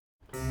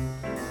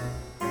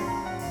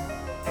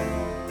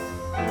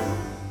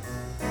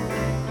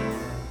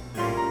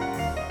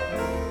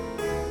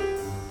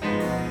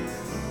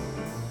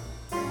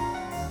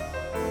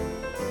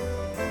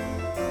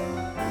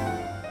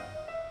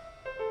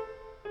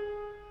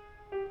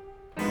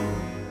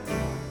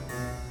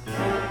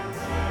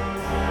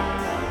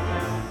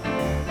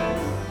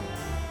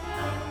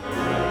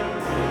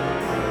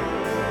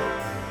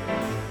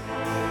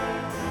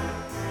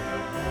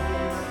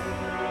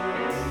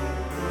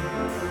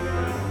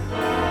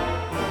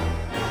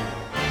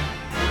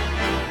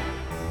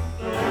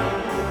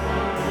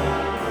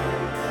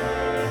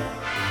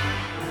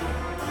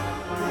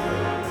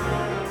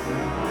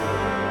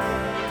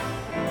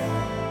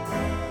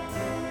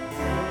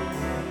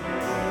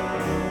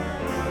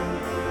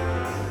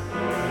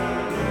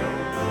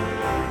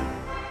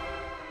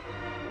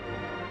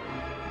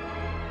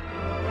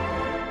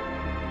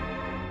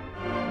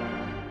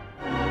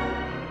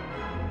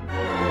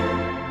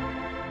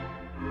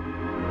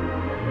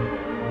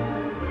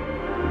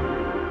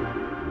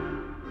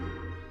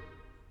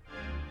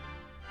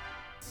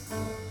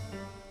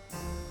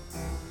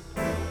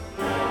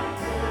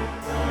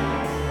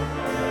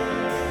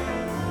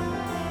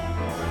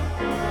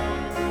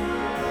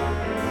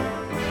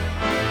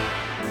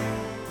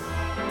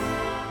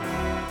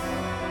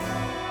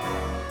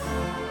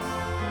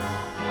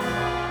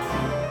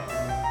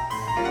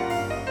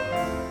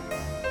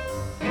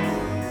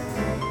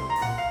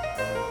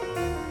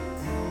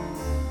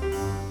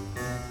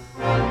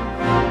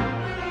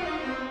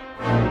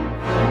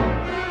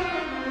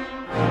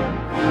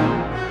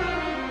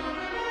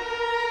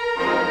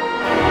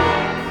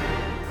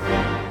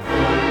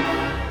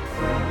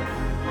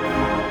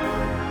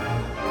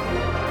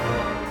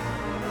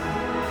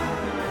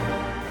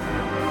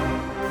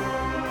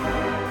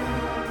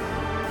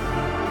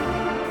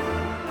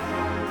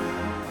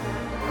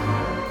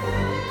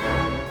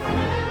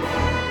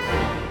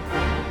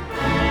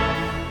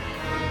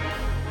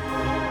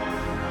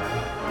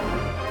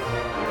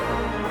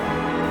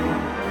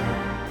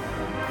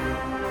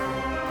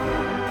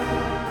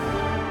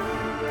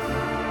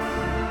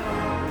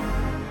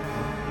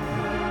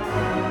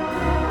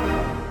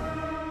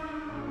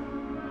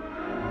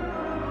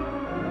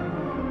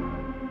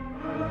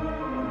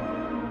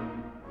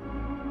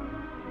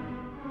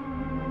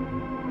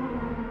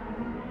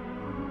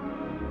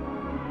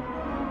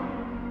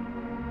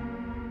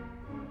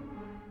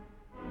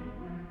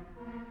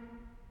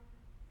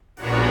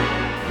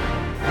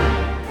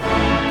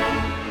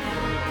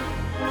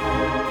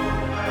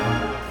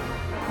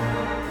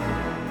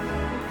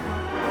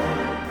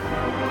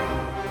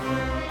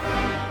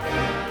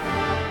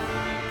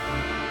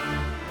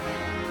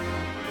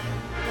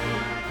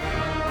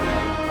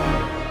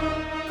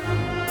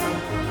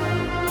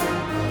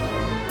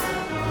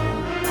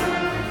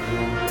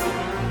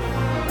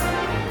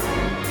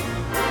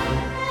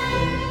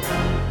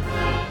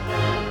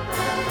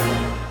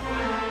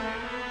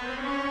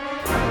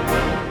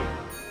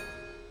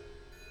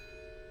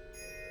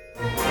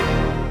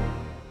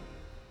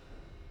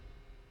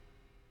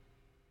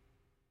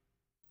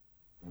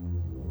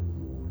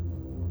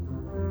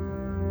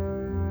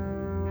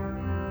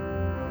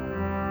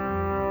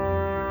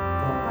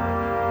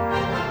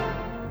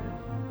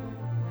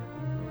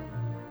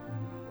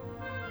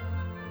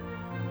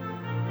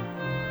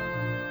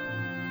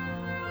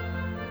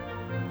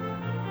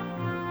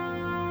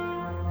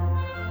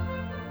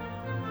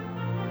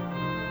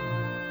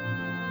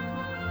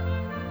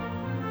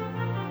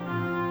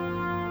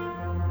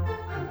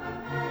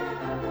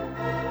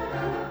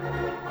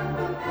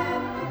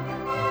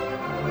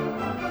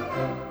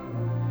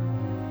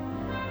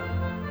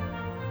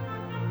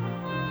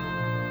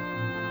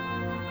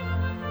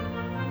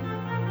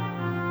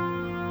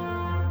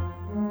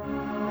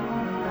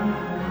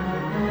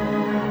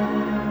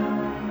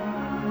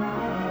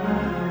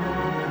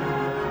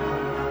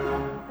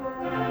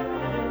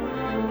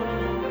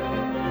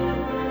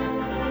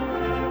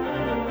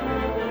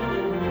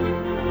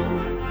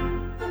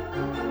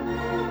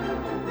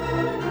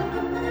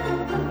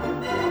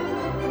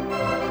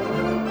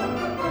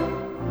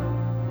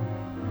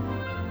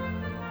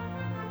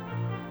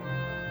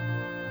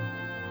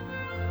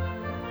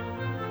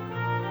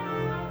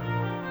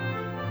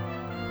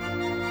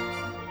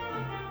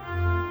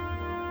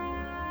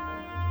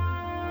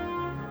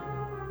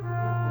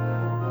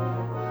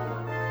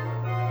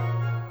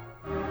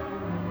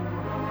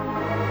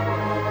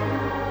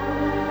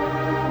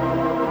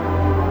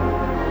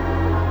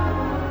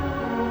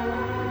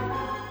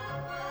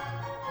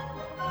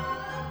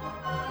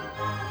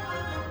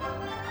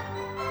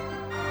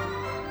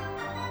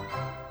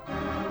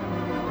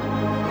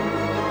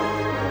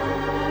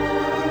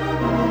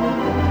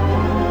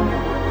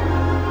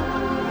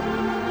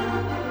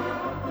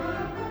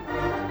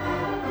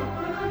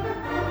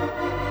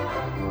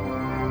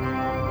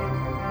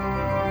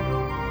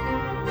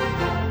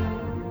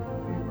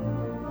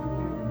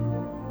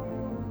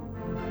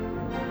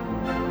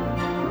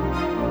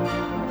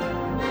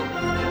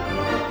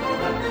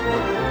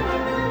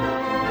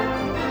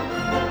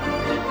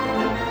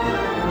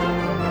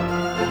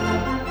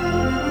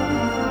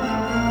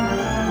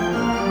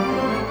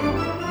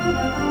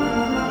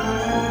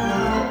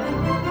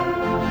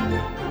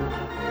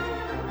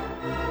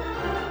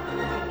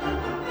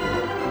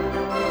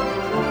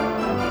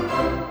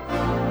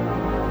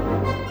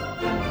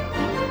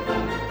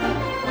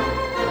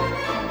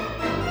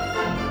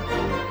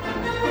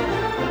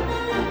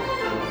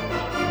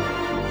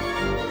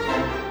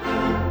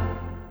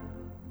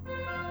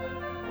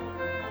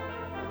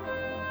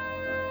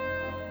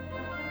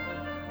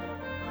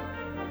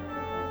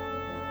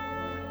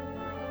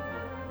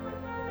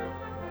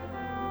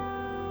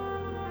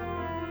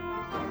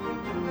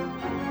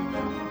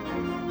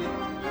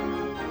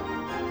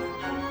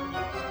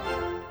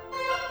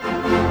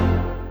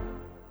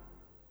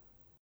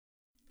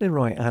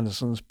 Leroy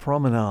Anderson's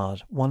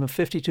Promenade, one of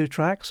 52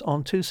 tracks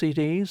on 2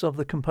 CDs of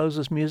the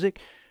composer's music,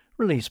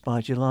 released by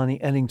Jelani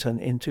Eddington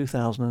in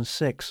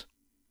 2006.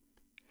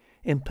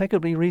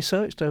 Impeccably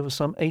researched over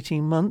some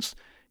 18 months,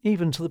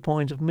 even to the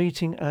point of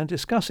meeting and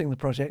discussing the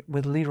project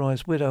with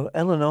Leroy's widow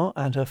Eleanor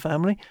and her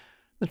family,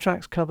 the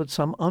tracks covered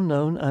some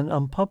unknown and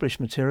unpublished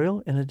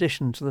material in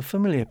addition to the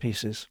familiar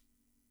pieces.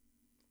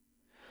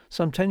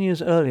 Some 10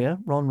 years earlier,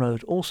 Ron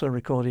Rode also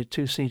recorded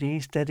 2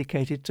 CDs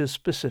dedicated to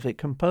specific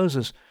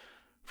composers,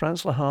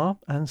 Franz Lehár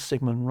and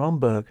Sigmund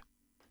Romberg.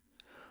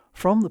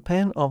 From the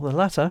pen of the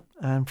latter,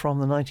 and from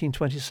the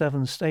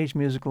 1927 stage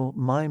musical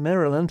My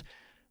Maryland,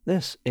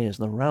 this is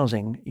the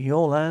rousing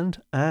Your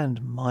Land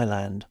and My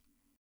Land.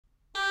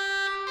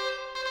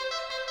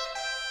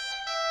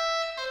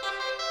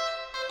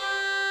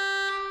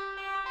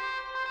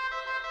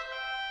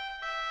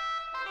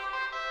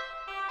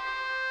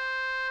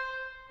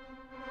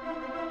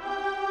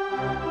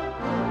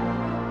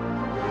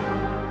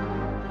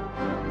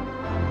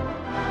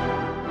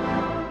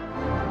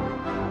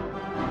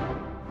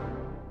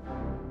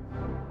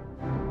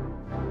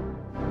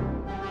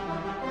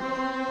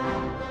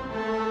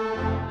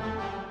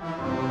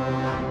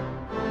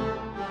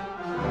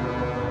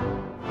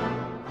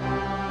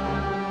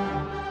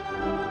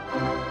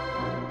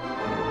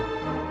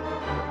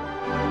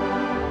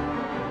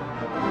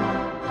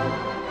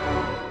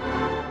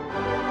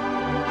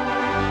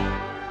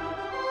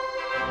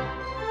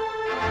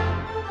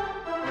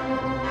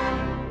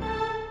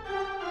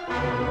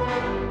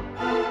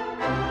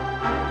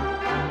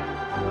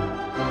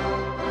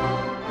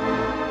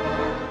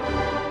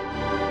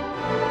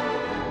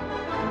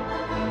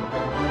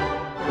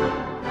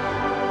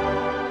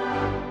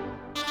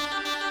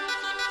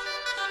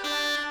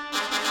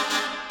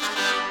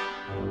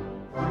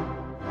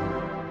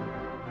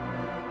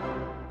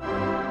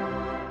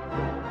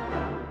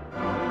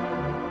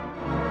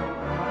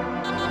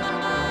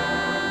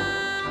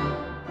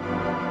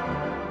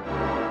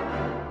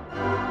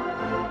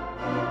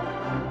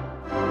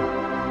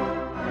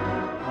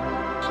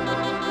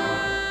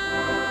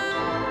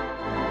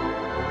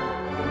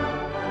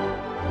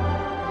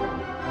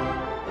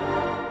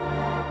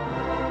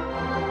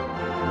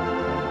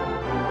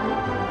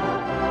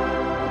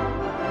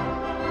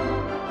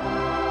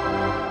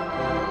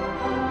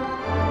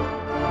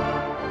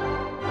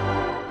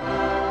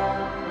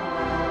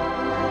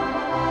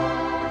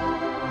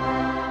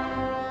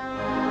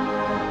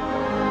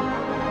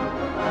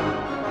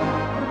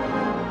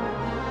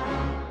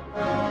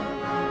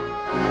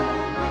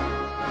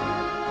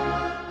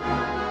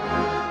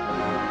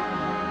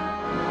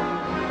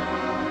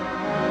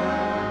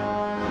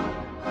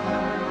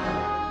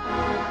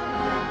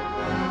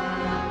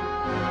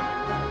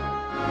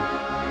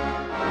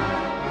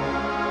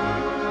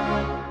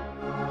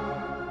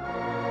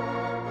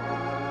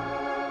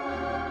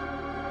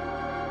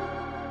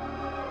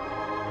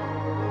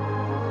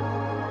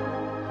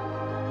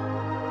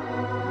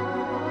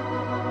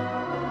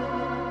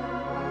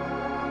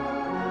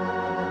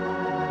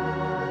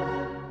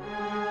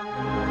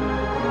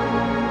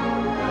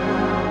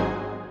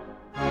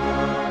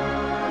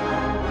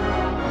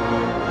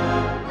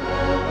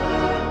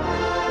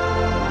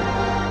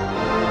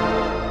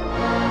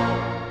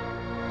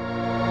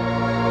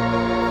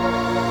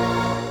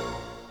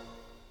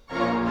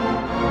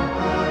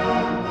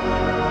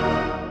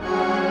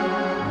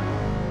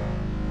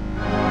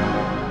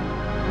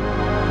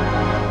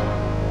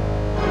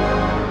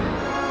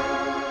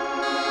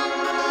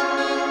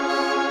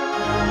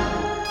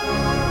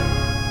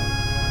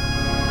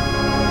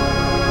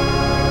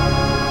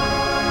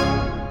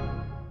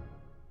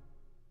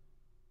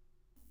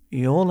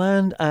 Your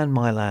Land and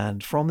My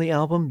Land, from the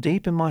album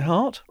Deep in My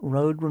Heart,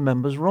 Rode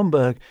Remembers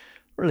Romberg,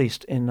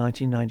 released in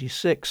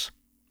 1996.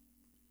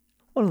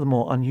 One of the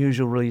more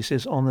unusual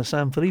releases on the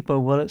San Filippo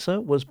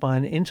Wurlitzer was by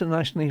an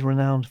internationally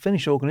renowned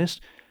Finnish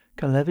organist,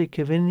 Kalevi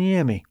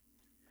Kiviniemi.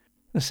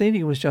 The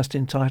CD was just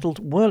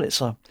entitled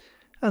Wurlitzer,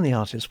 and the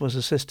artist was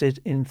assisted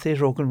in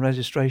theatre organ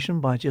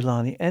registration by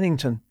Jelani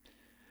Eddington.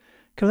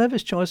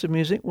 Kalevi's choice of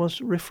music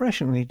was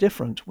refreshingly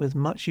different, with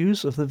much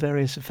use of the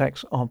various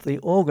effects of the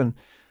organ,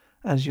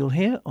 as you'll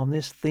hear on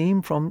this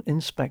theme from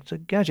Inspector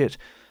Gadget,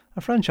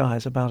 a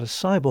franchise about a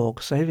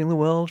cyborg saving the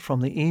world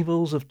from the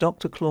evils of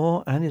Dr.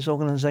 Claw and his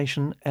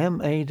organisation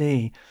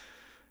MAD.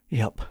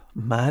 Yup,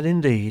 mad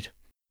indeed.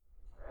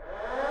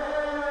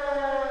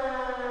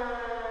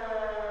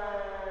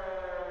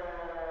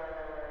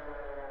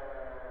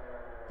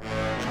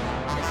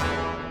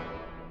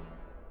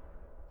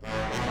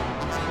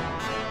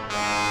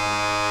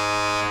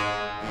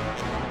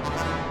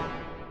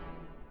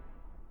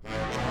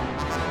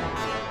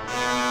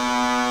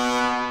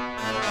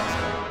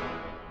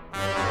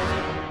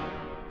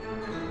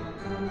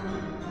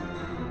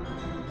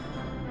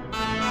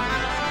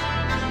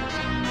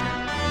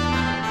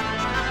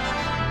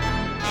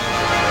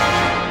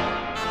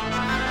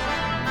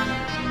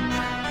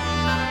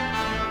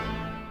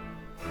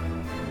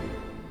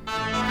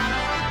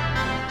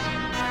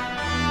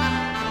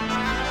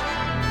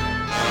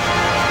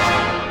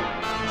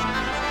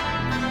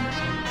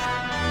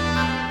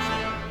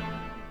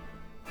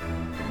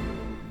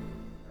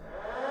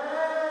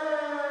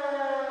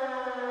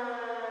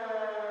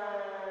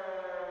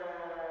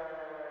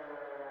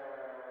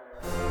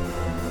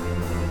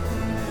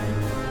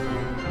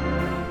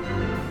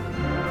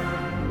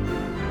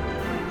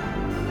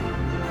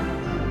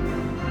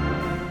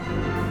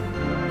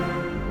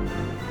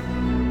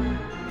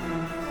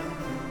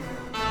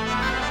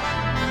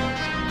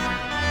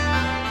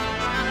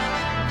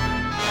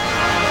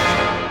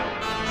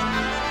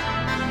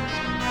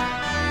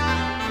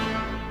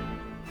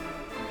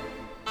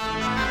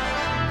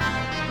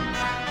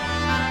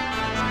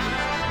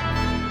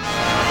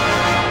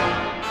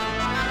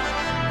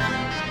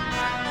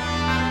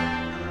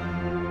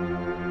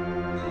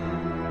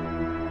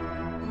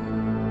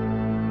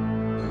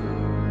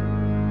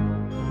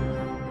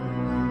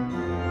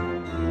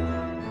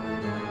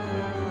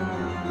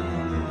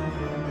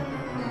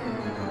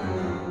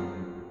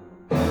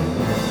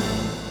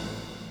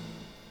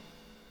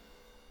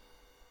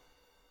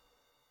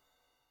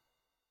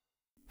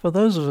 For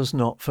those of us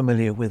not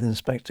familiar with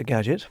Inspector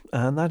Gadget,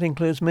 and that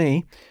includes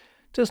me,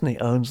 Disney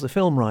owns the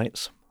film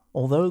rights,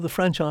 although the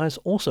franchise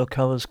also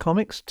covers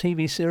comics,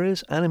 TV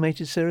series,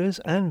 animated series,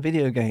 and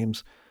video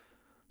games.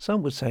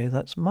 Some would say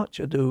that's much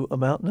ado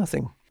about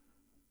nothing.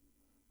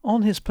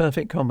 On his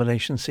Perfect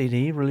Combination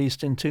CD,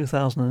 released in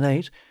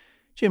 2008,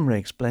 Jim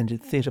Riggs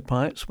blended theatre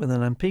pipes with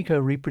an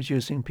Ampico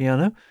reproducing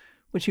piano,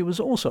 which he was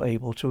also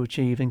able to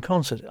achieve in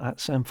concert at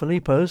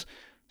Sanfilippo's,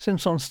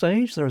 since on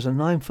stage there is a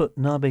 9-foot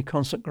Nabe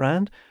concert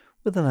grand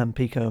with an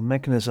Ampico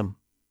mechanism.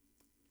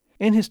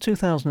 In his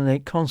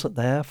 2008 concert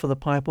there for the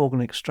Pipe Organ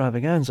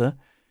Extravaganza,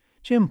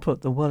 Jim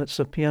put the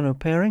Wurlitzer piano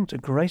pairing to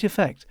great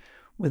effect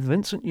with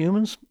Vincent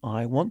Newman's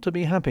I Want to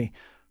Be Happy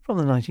from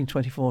the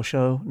 1924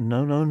 show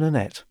No No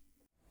Nanette.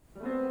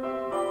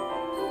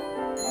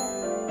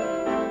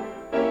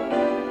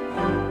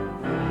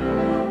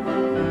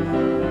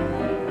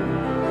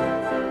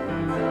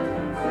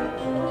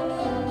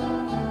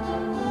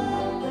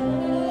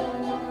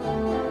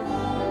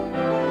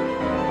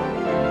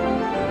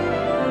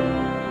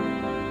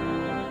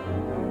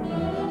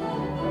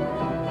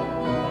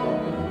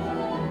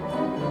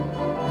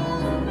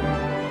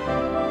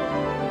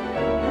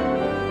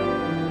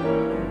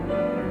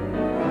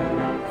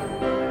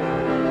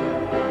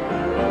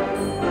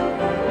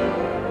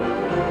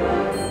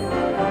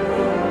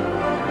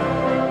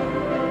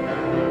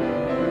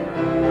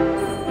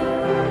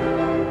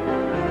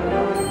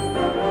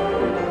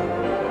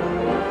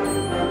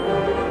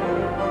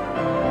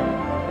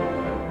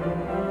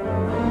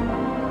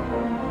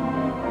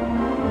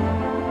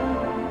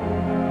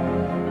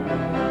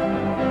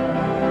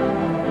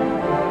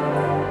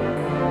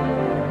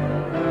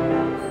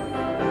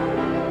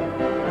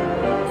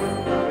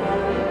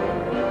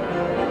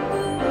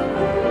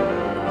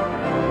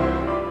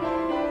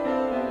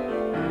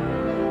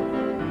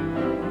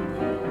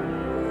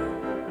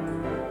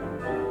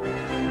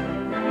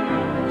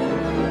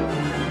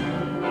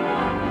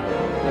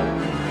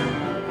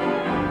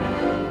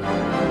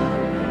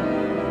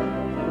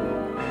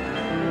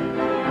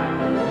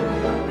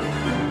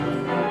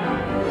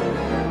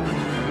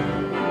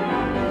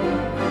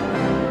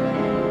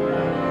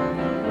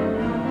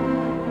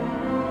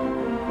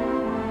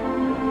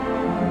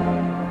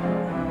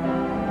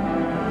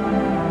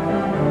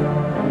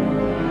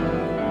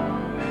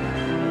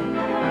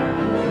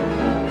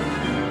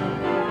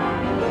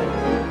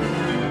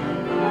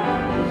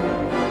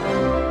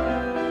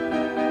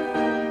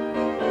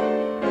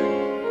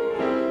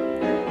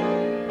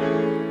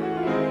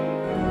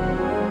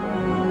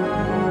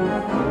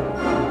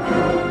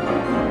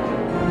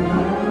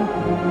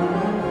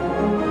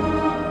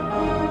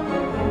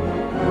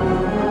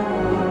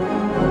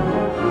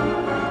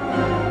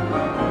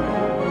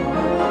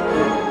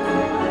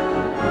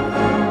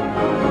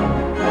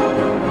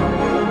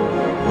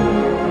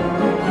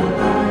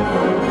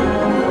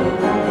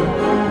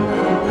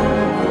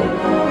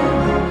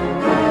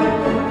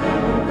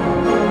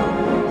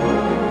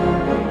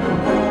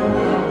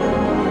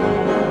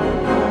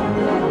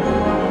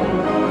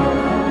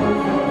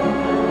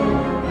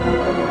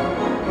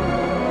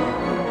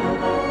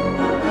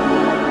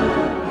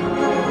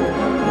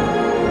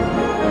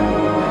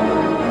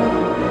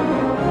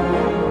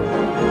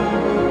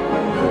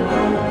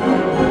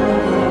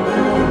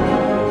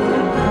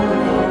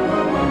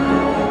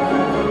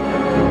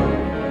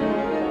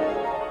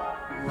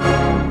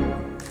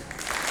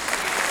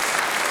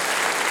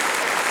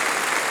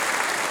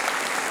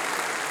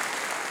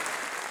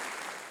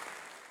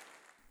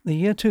 The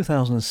year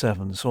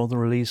 2007 saw the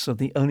release of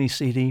the only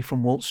CD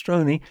from Walt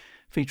Stroney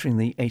featuring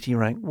the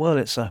 80-rank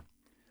Wurlitzer.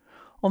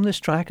 On this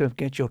track of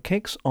Get Your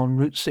Kicks on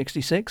Route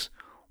 66,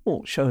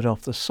 Walt showed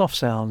off the soft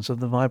sounds of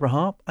the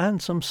vibraharp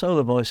and some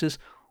solo voices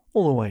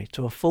all the way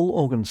to a full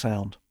organ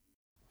sound.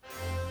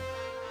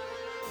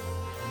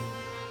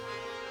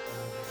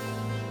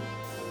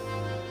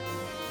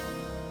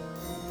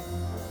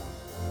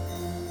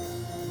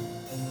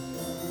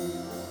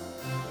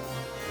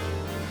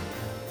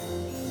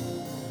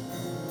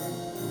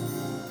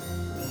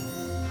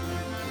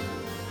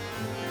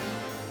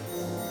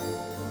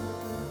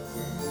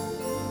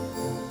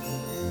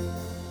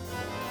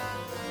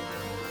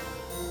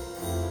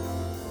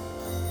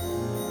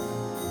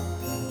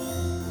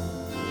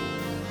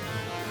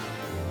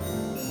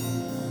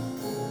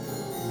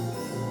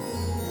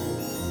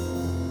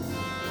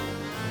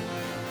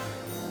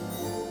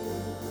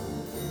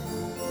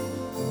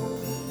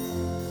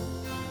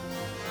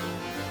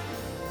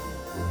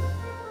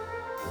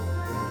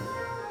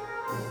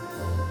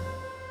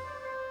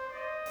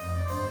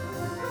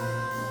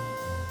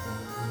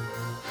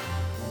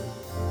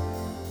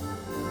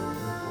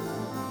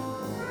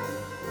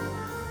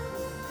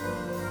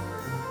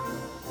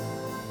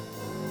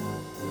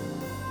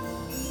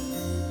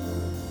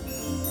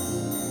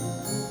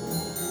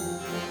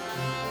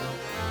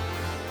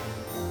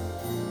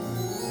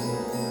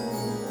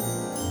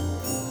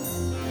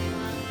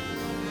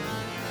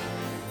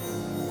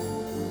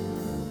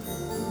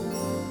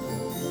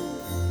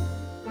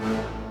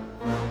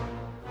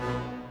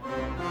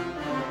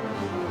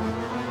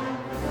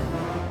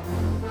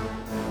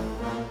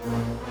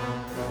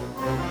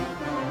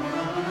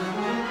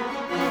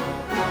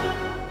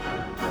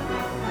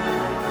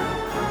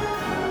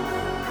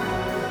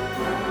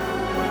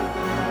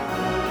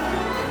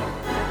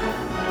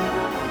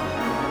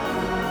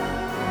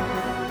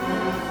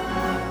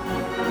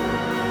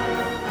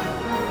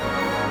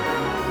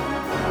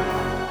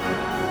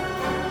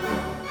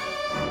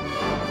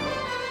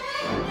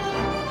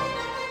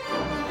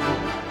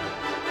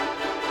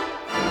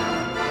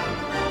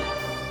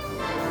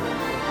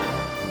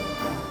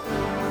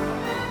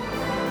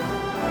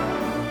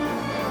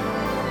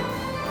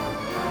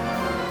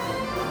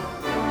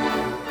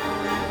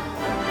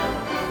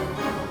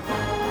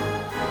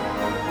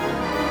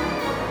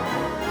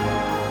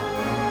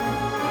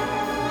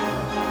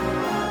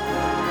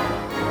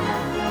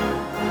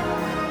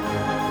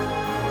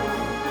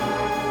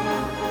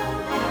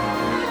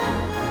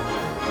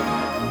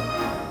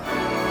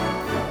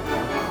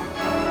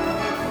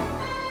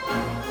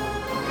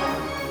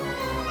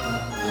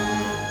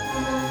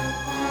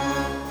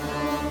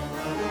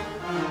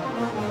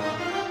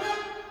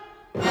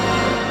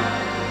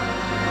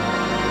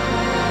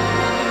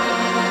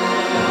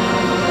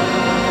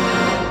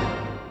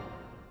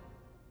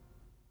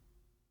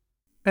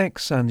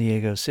 Ex-San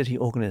Diego City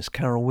organist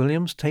Carol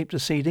Williams taped a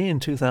CD in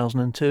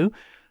 2002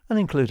 and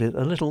included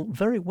a little,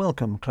 very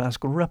welcome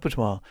classical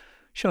repertoire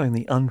showing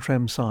the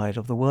untrimmed side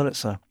of the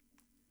Wurlitzer.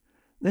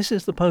 This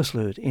is the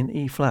postlude in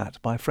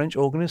E-flat by French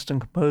organist and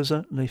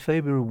composer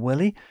Lefebvre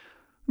Welly,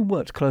 who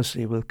worked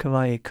closely with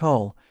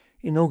Cavaillé-Coll,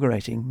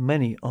 inaugurating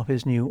many of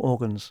his new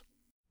organs.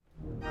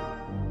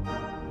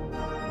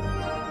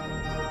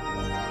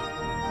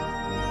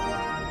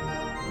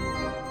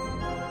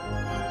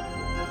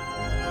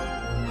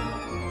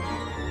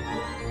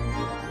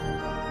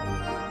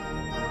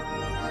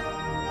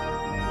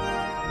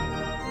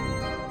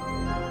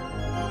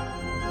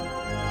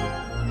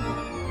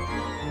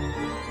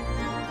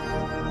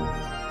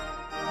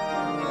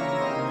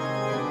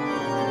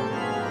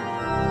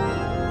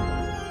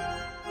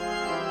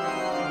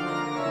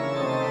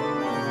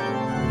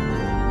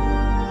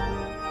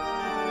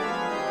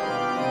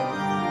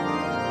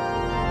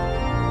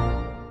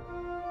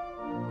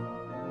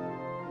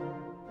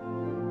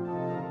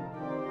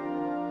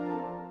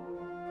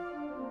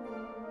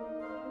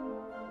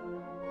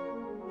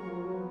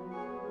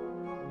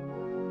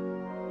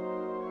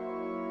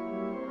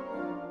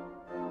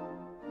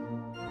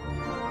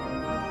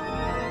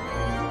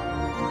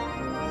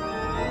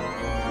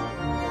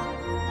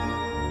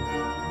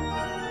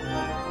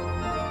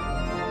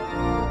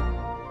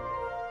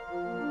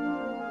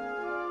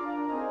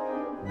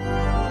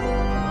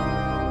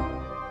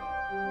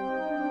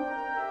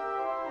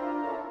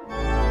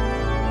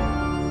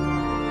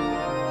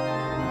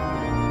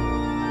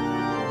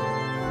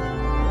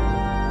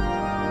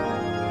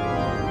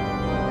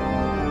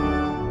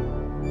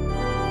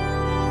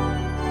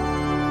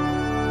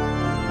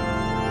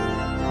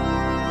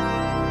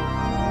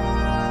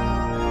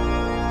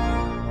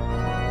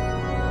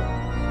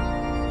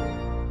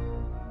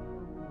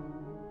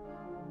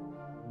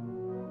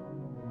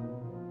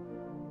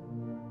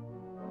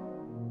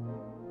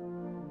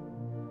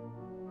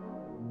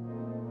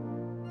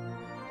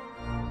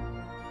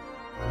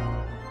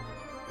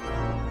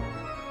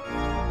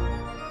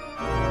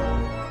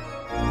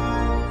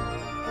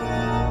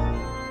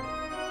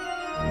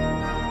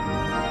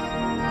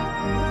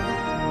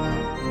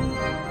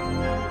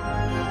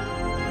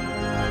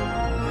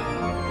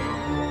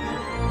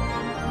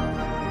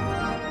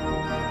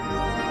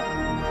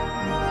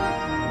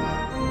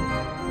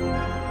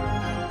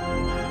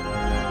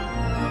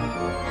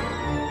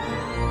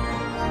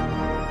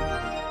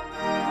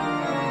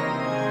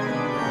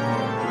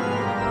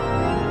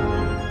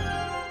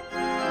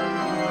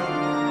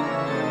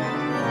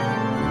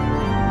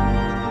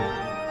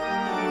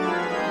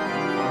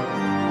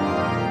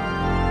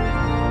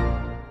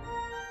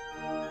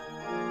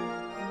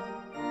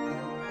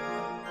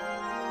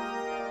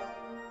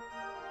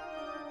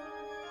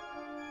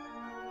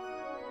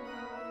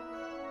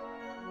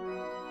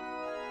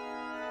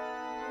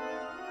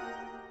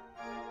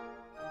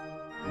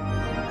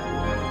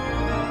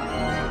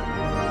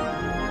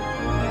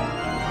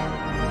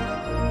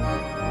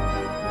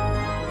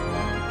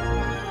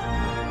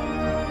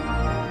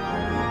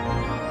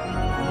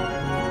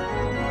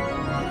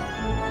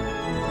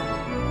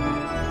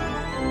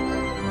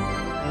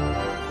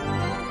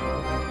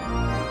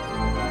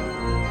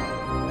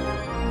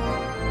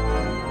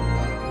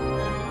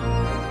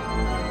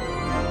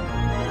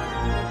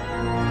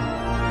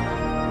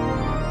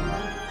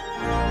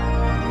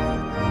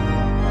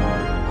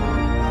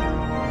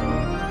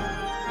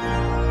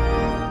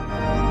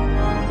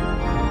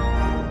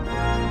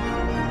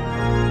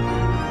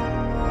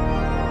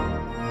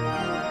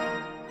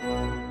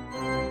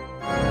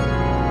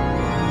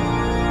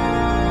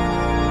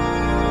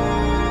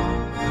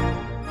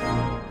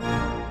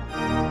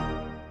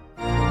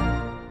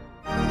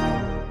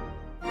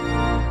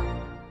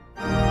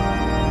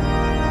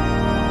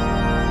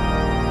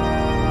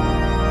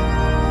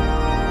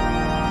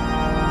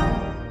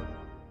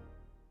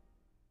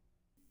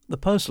 The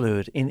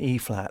postlude in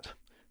E-flat,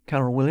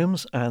 Carol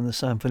Williams and the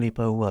San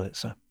Filippo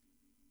Wurlitzer.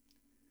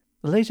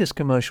 The latest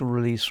commercial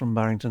release from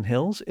Barrington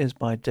Hills is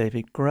by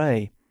David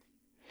Gray.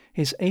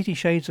 His 80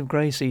 Shades of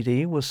Grey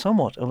CD was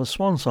somewhat of a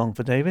swan song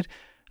for David,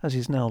 as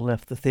he's now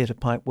left the theatre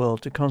pipe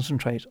world to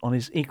concentrate on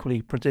his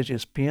equally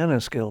prodigious piano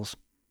skills.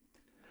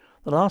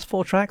 The last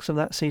 4 tracks of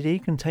that CD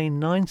contain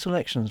 9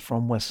 selections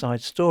from West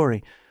Side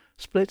Story,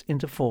 split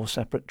into 4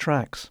 separate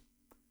tracks.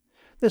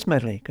 This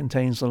medley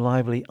contains the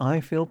lively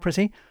I Feel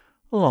Pretty,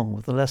 along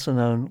with the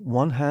lesser-known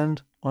One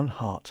Hand, One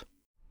Heart.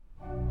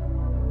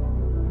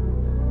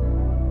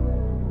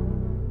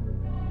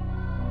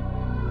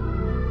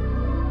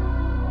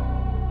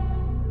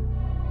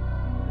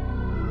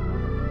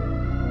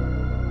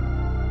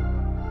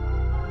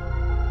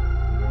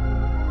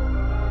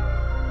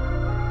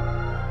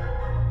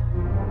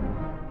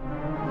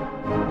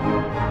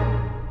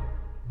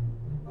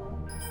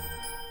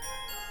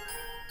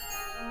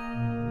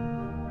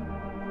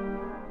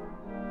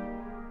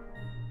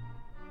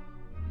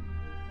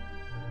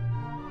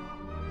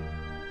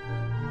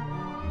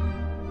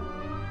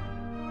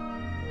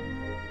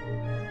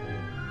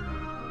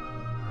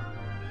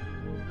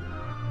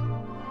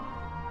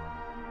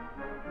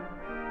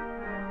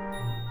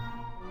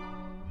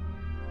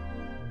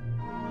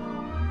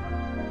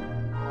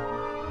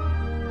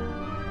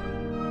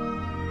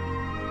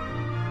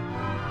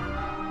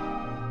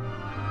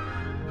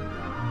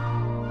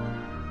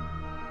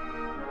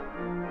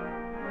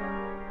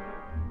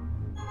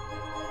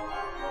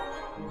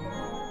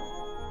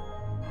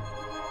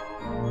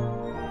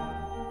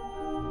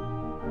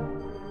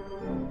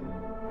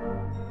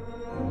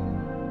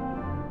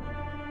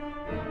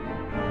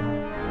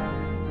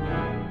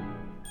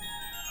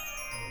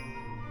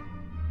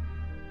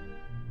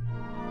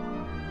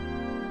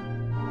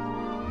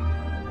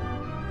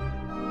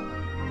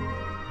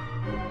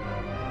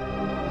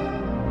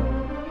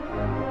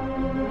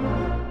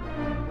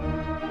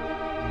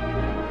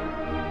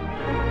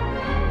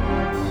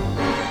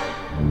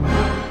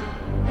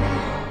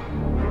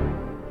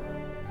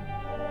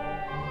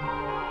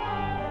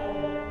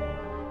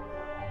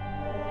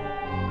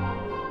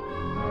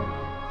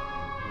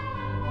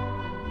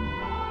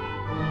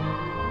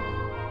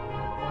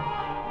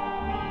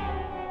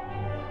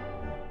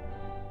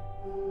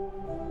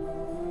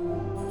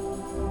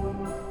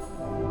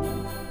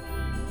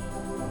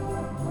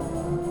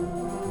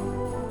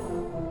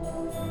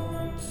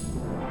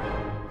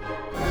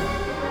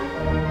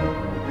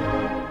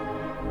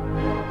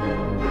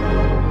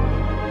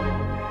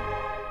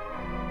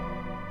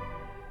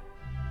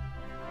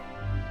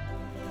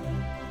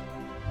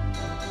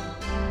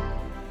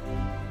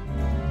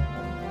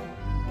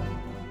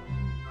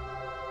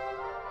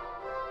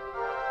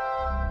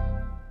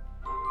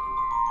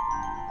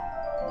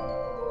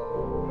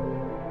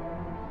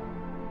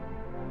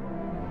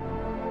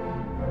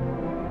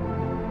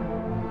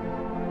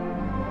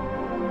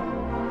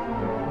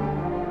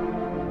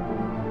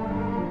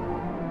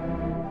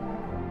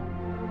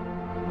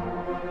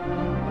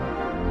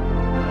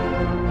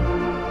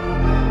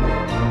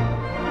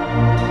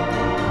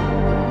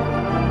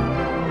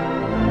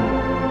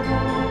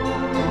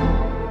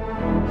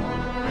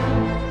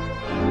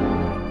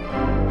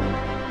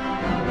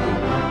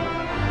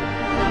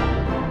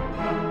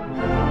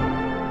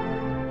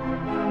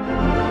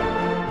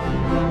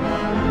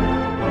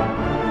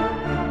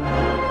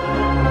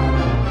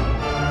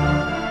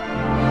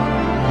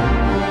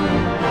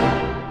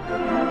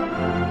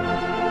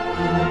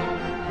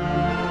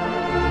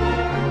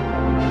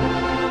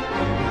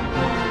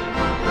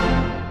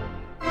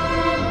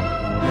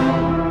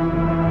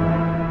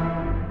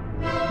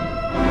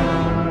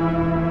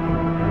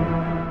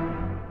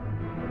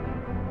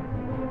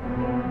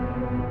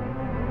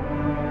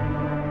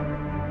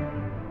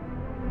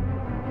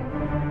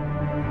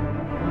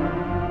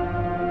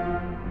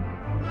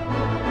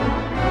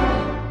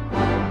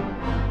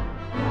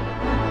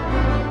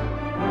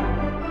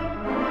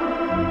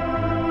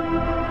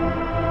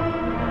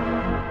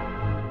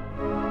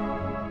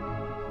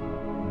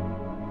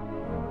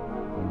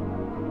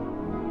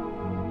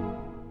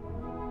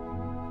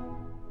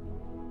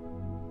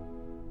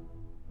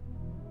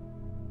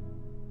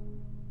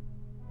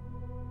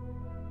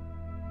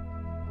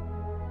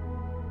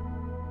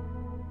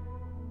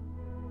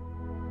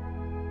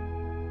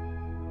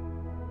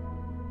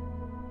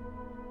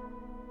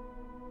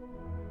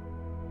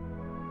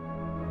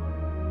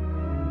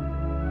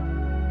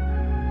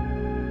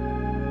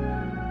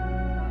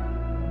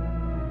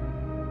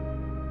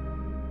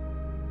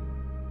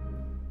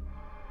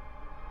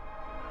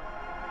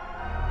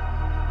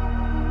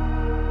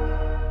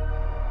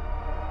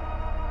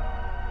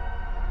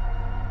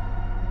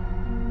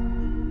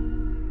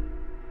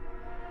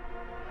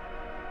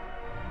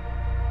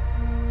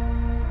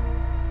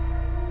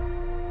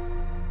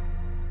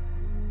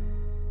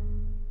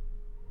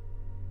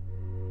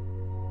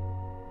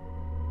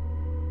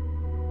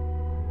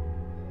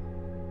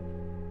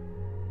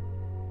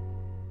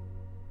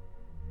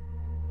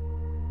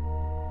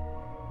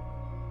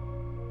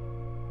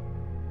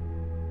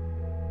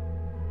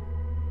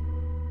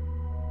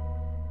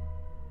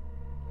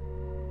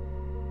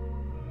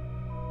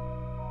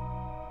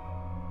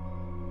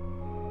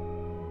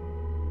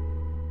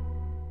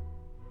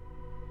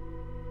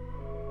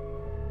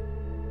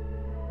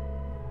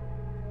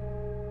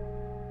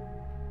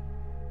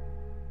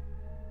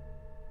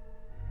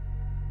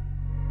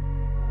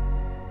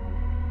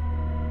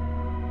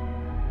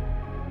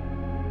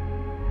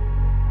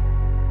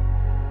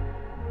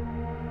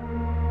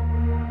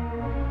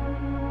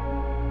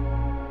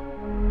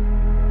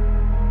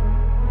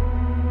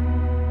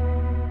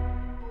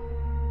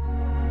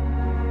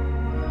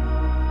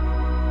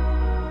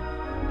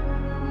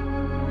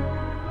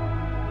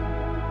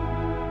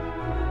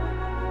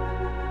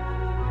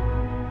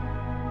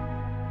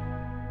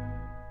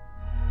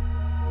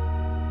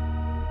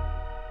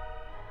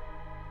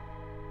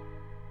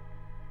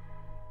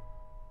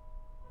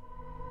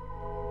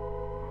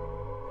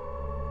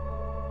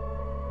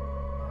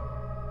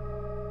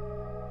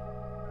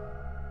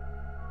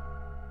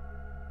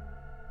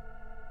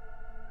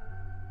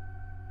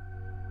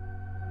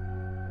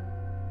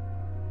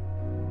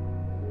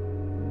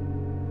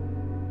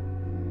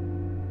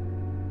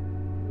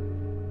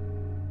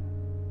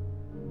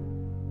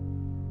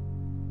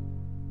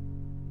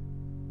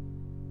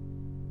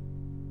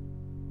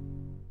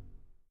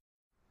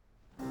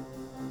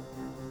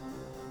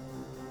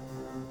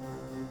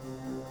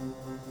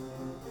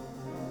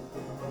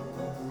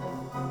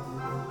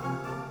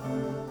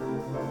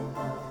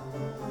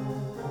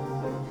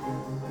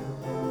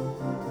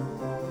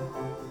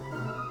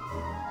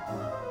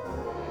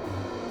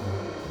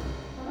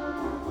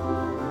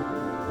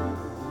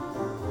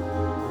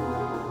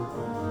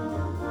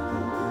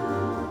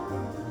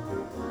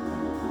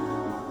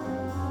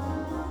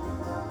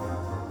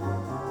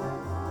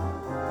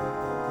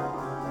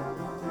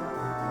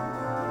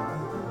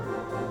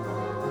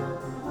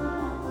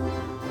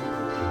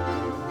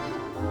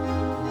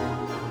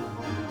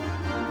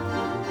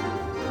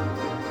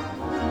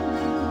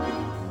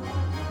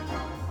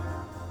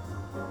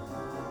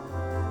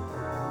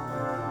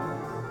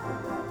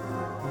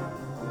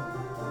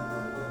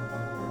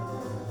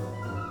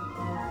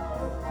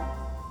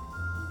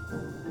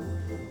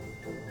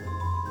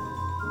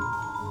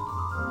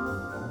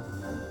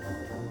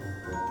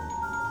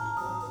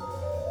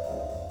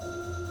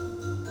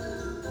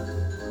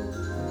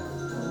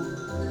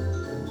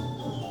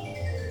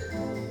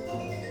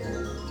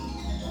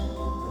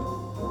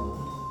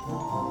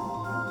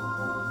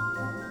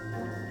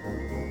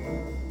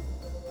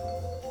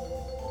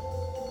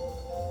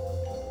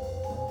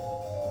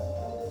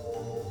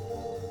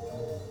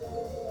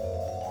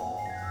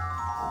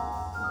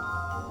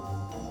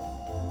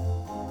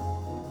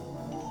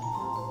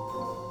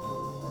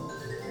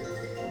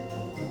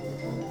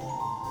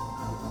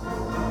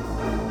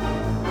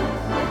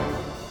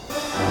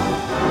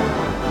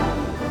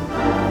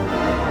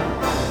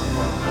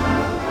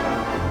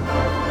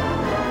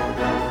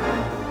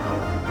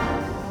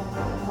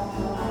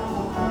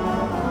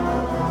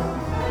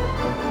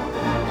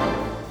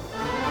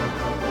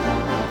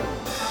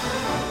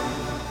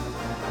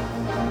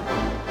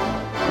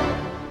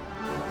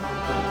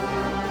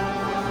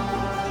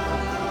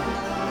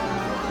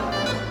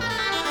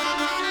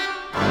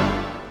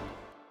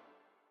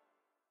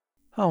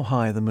 How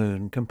High the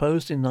Moon,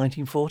 composed in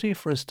 1940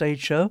 for a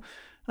stage show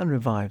and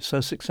revived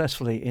so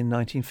successfully in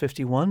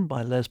 1951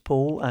 by Les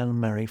Paul and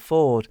Mary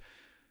Ford.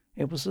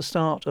 It was the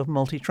start of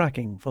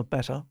multi-tracking, for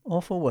better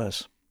or for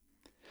worse.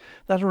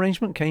 That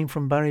arrangement came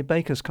from Barry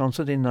Baker's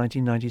concert in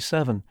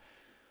 1997.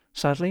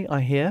 Sadly, I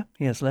hear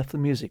he has left the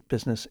music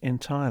business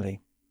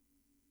entirely.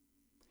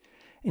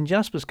 In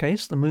Jasper's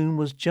case, the moon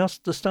was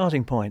just the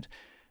starting point,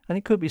 and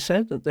it could be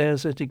said that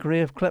there's a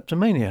degree of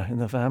kleptomania in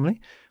the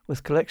family,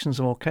 with collections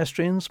of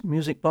orchestrions,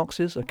 music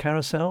boxes, a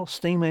carousel,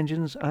 steam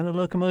engines and a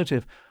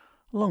locomotive,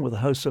 along with a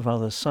host of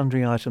other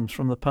sundry items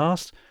from the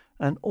past,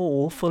 and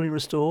all fully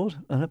restored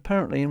and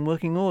apparently in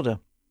working order.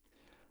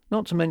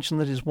 Not to mention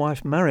that his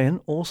wife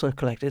Marion also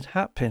collected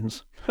hat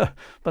pins,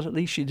 but at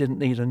least she didn't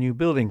need a new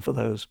building for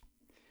those.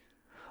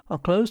 I'll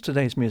close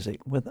today's music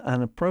with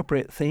an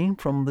appropriate theme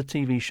from the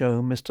TV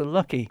show Mr.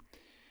 Lucky.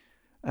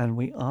 And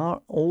we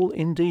are all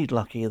indeed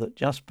lucky that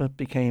Jasper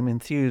became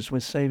enthused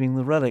with saving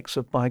the relics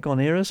of bygone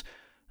eras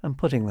and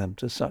putting them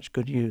to such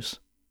good use.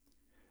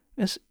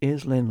 This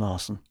is Lynn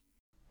Larson.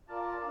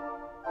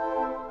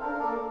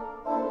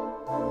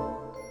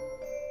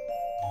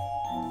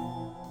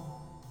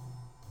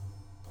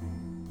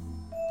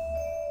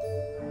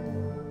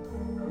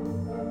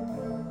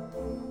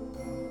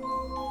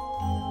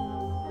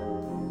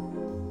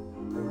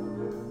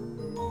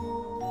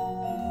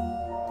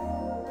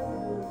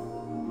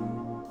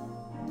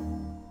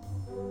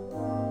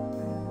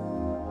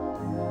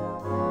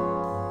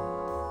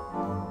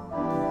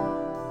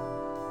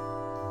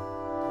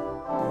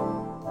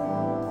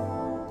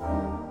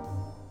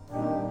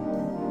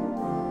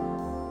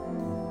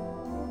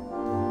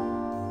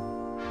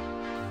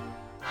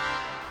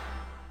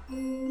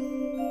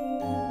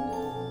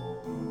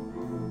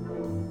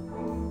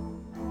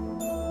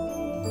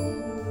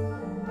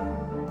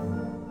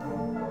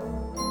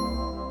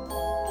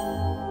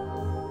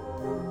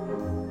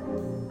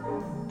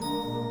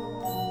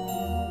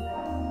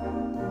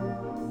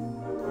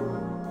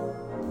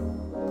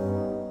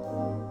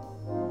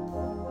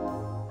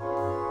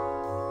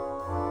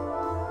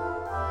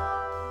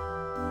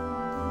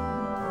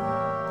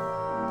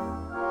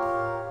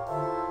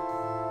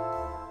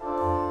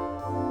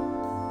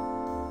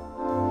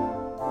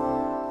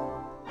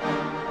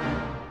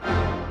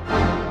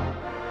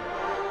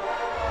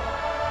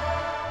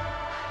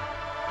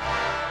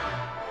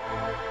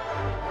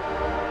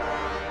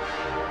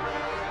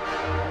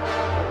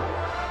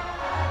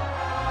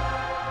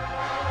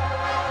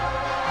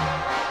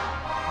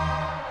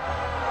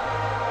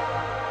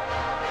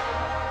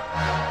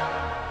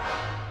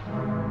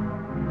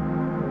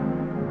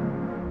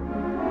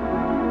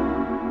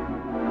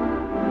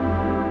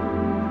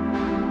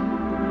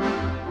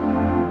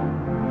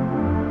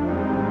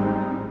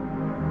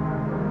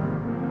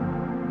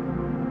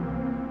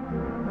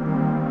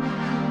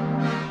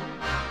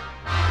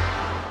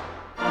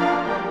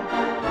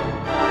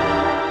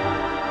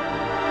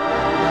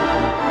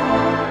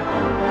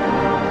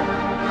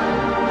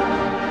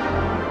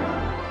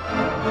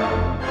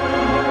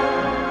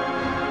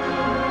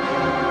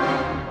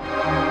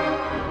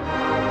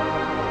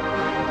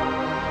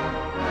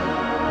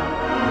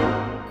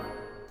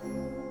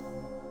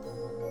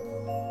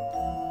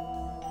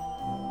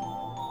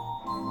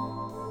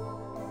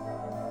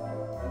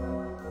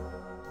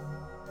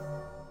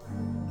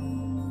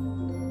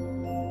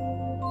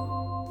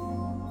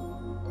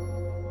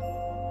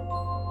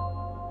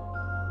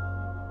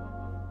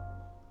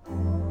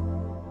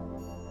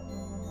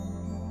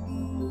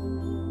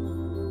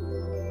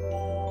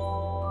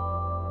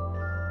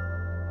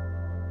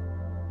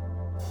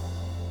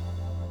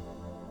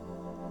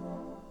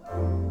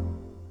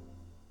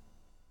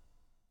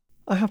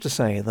 I have to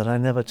say that I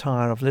never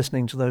tire of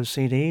listening to those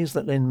CDs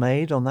that Lynn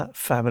made on that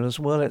fabulous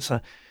Wurlitzer,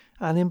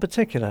 and in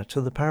particular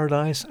to the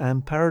Paradise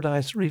and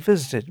Paradise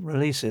Revisited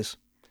releases.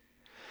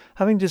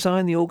 Having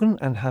designed the organ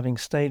and having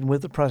stayed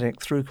with the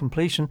project through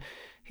completion,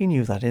 he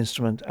knew that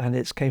instrument and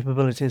its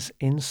capabilities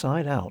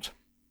inside out.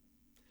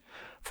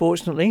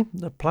 Fortunately,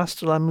 the Place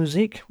de la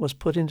Musique was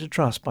put into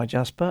trust by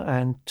Jasper,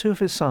 and two of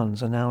his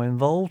sons are now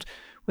involved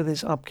with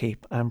its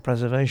upkeep and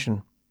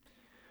preservation.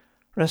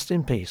 Rest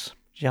in peace,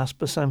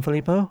 Jasper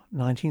Sanfilippo,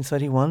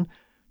 1931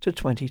 to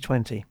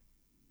 2020.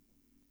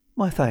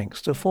 My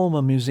thanks to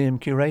former museum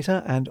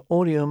curator and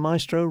audio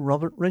maestro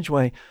Robert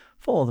Ridgway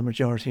for the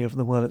majority of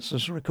the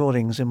Wurlitzer's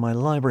recordings in my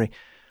library,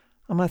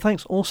 and my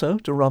thanks also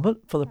to Robert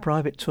for the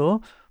private tour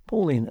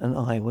Pauline and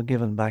I were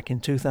given back in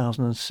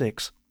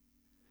 2006.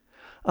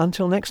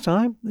 Until next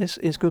time, this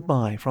is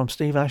goodbye from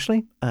Steve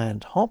Ashley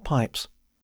and Hot Pipes.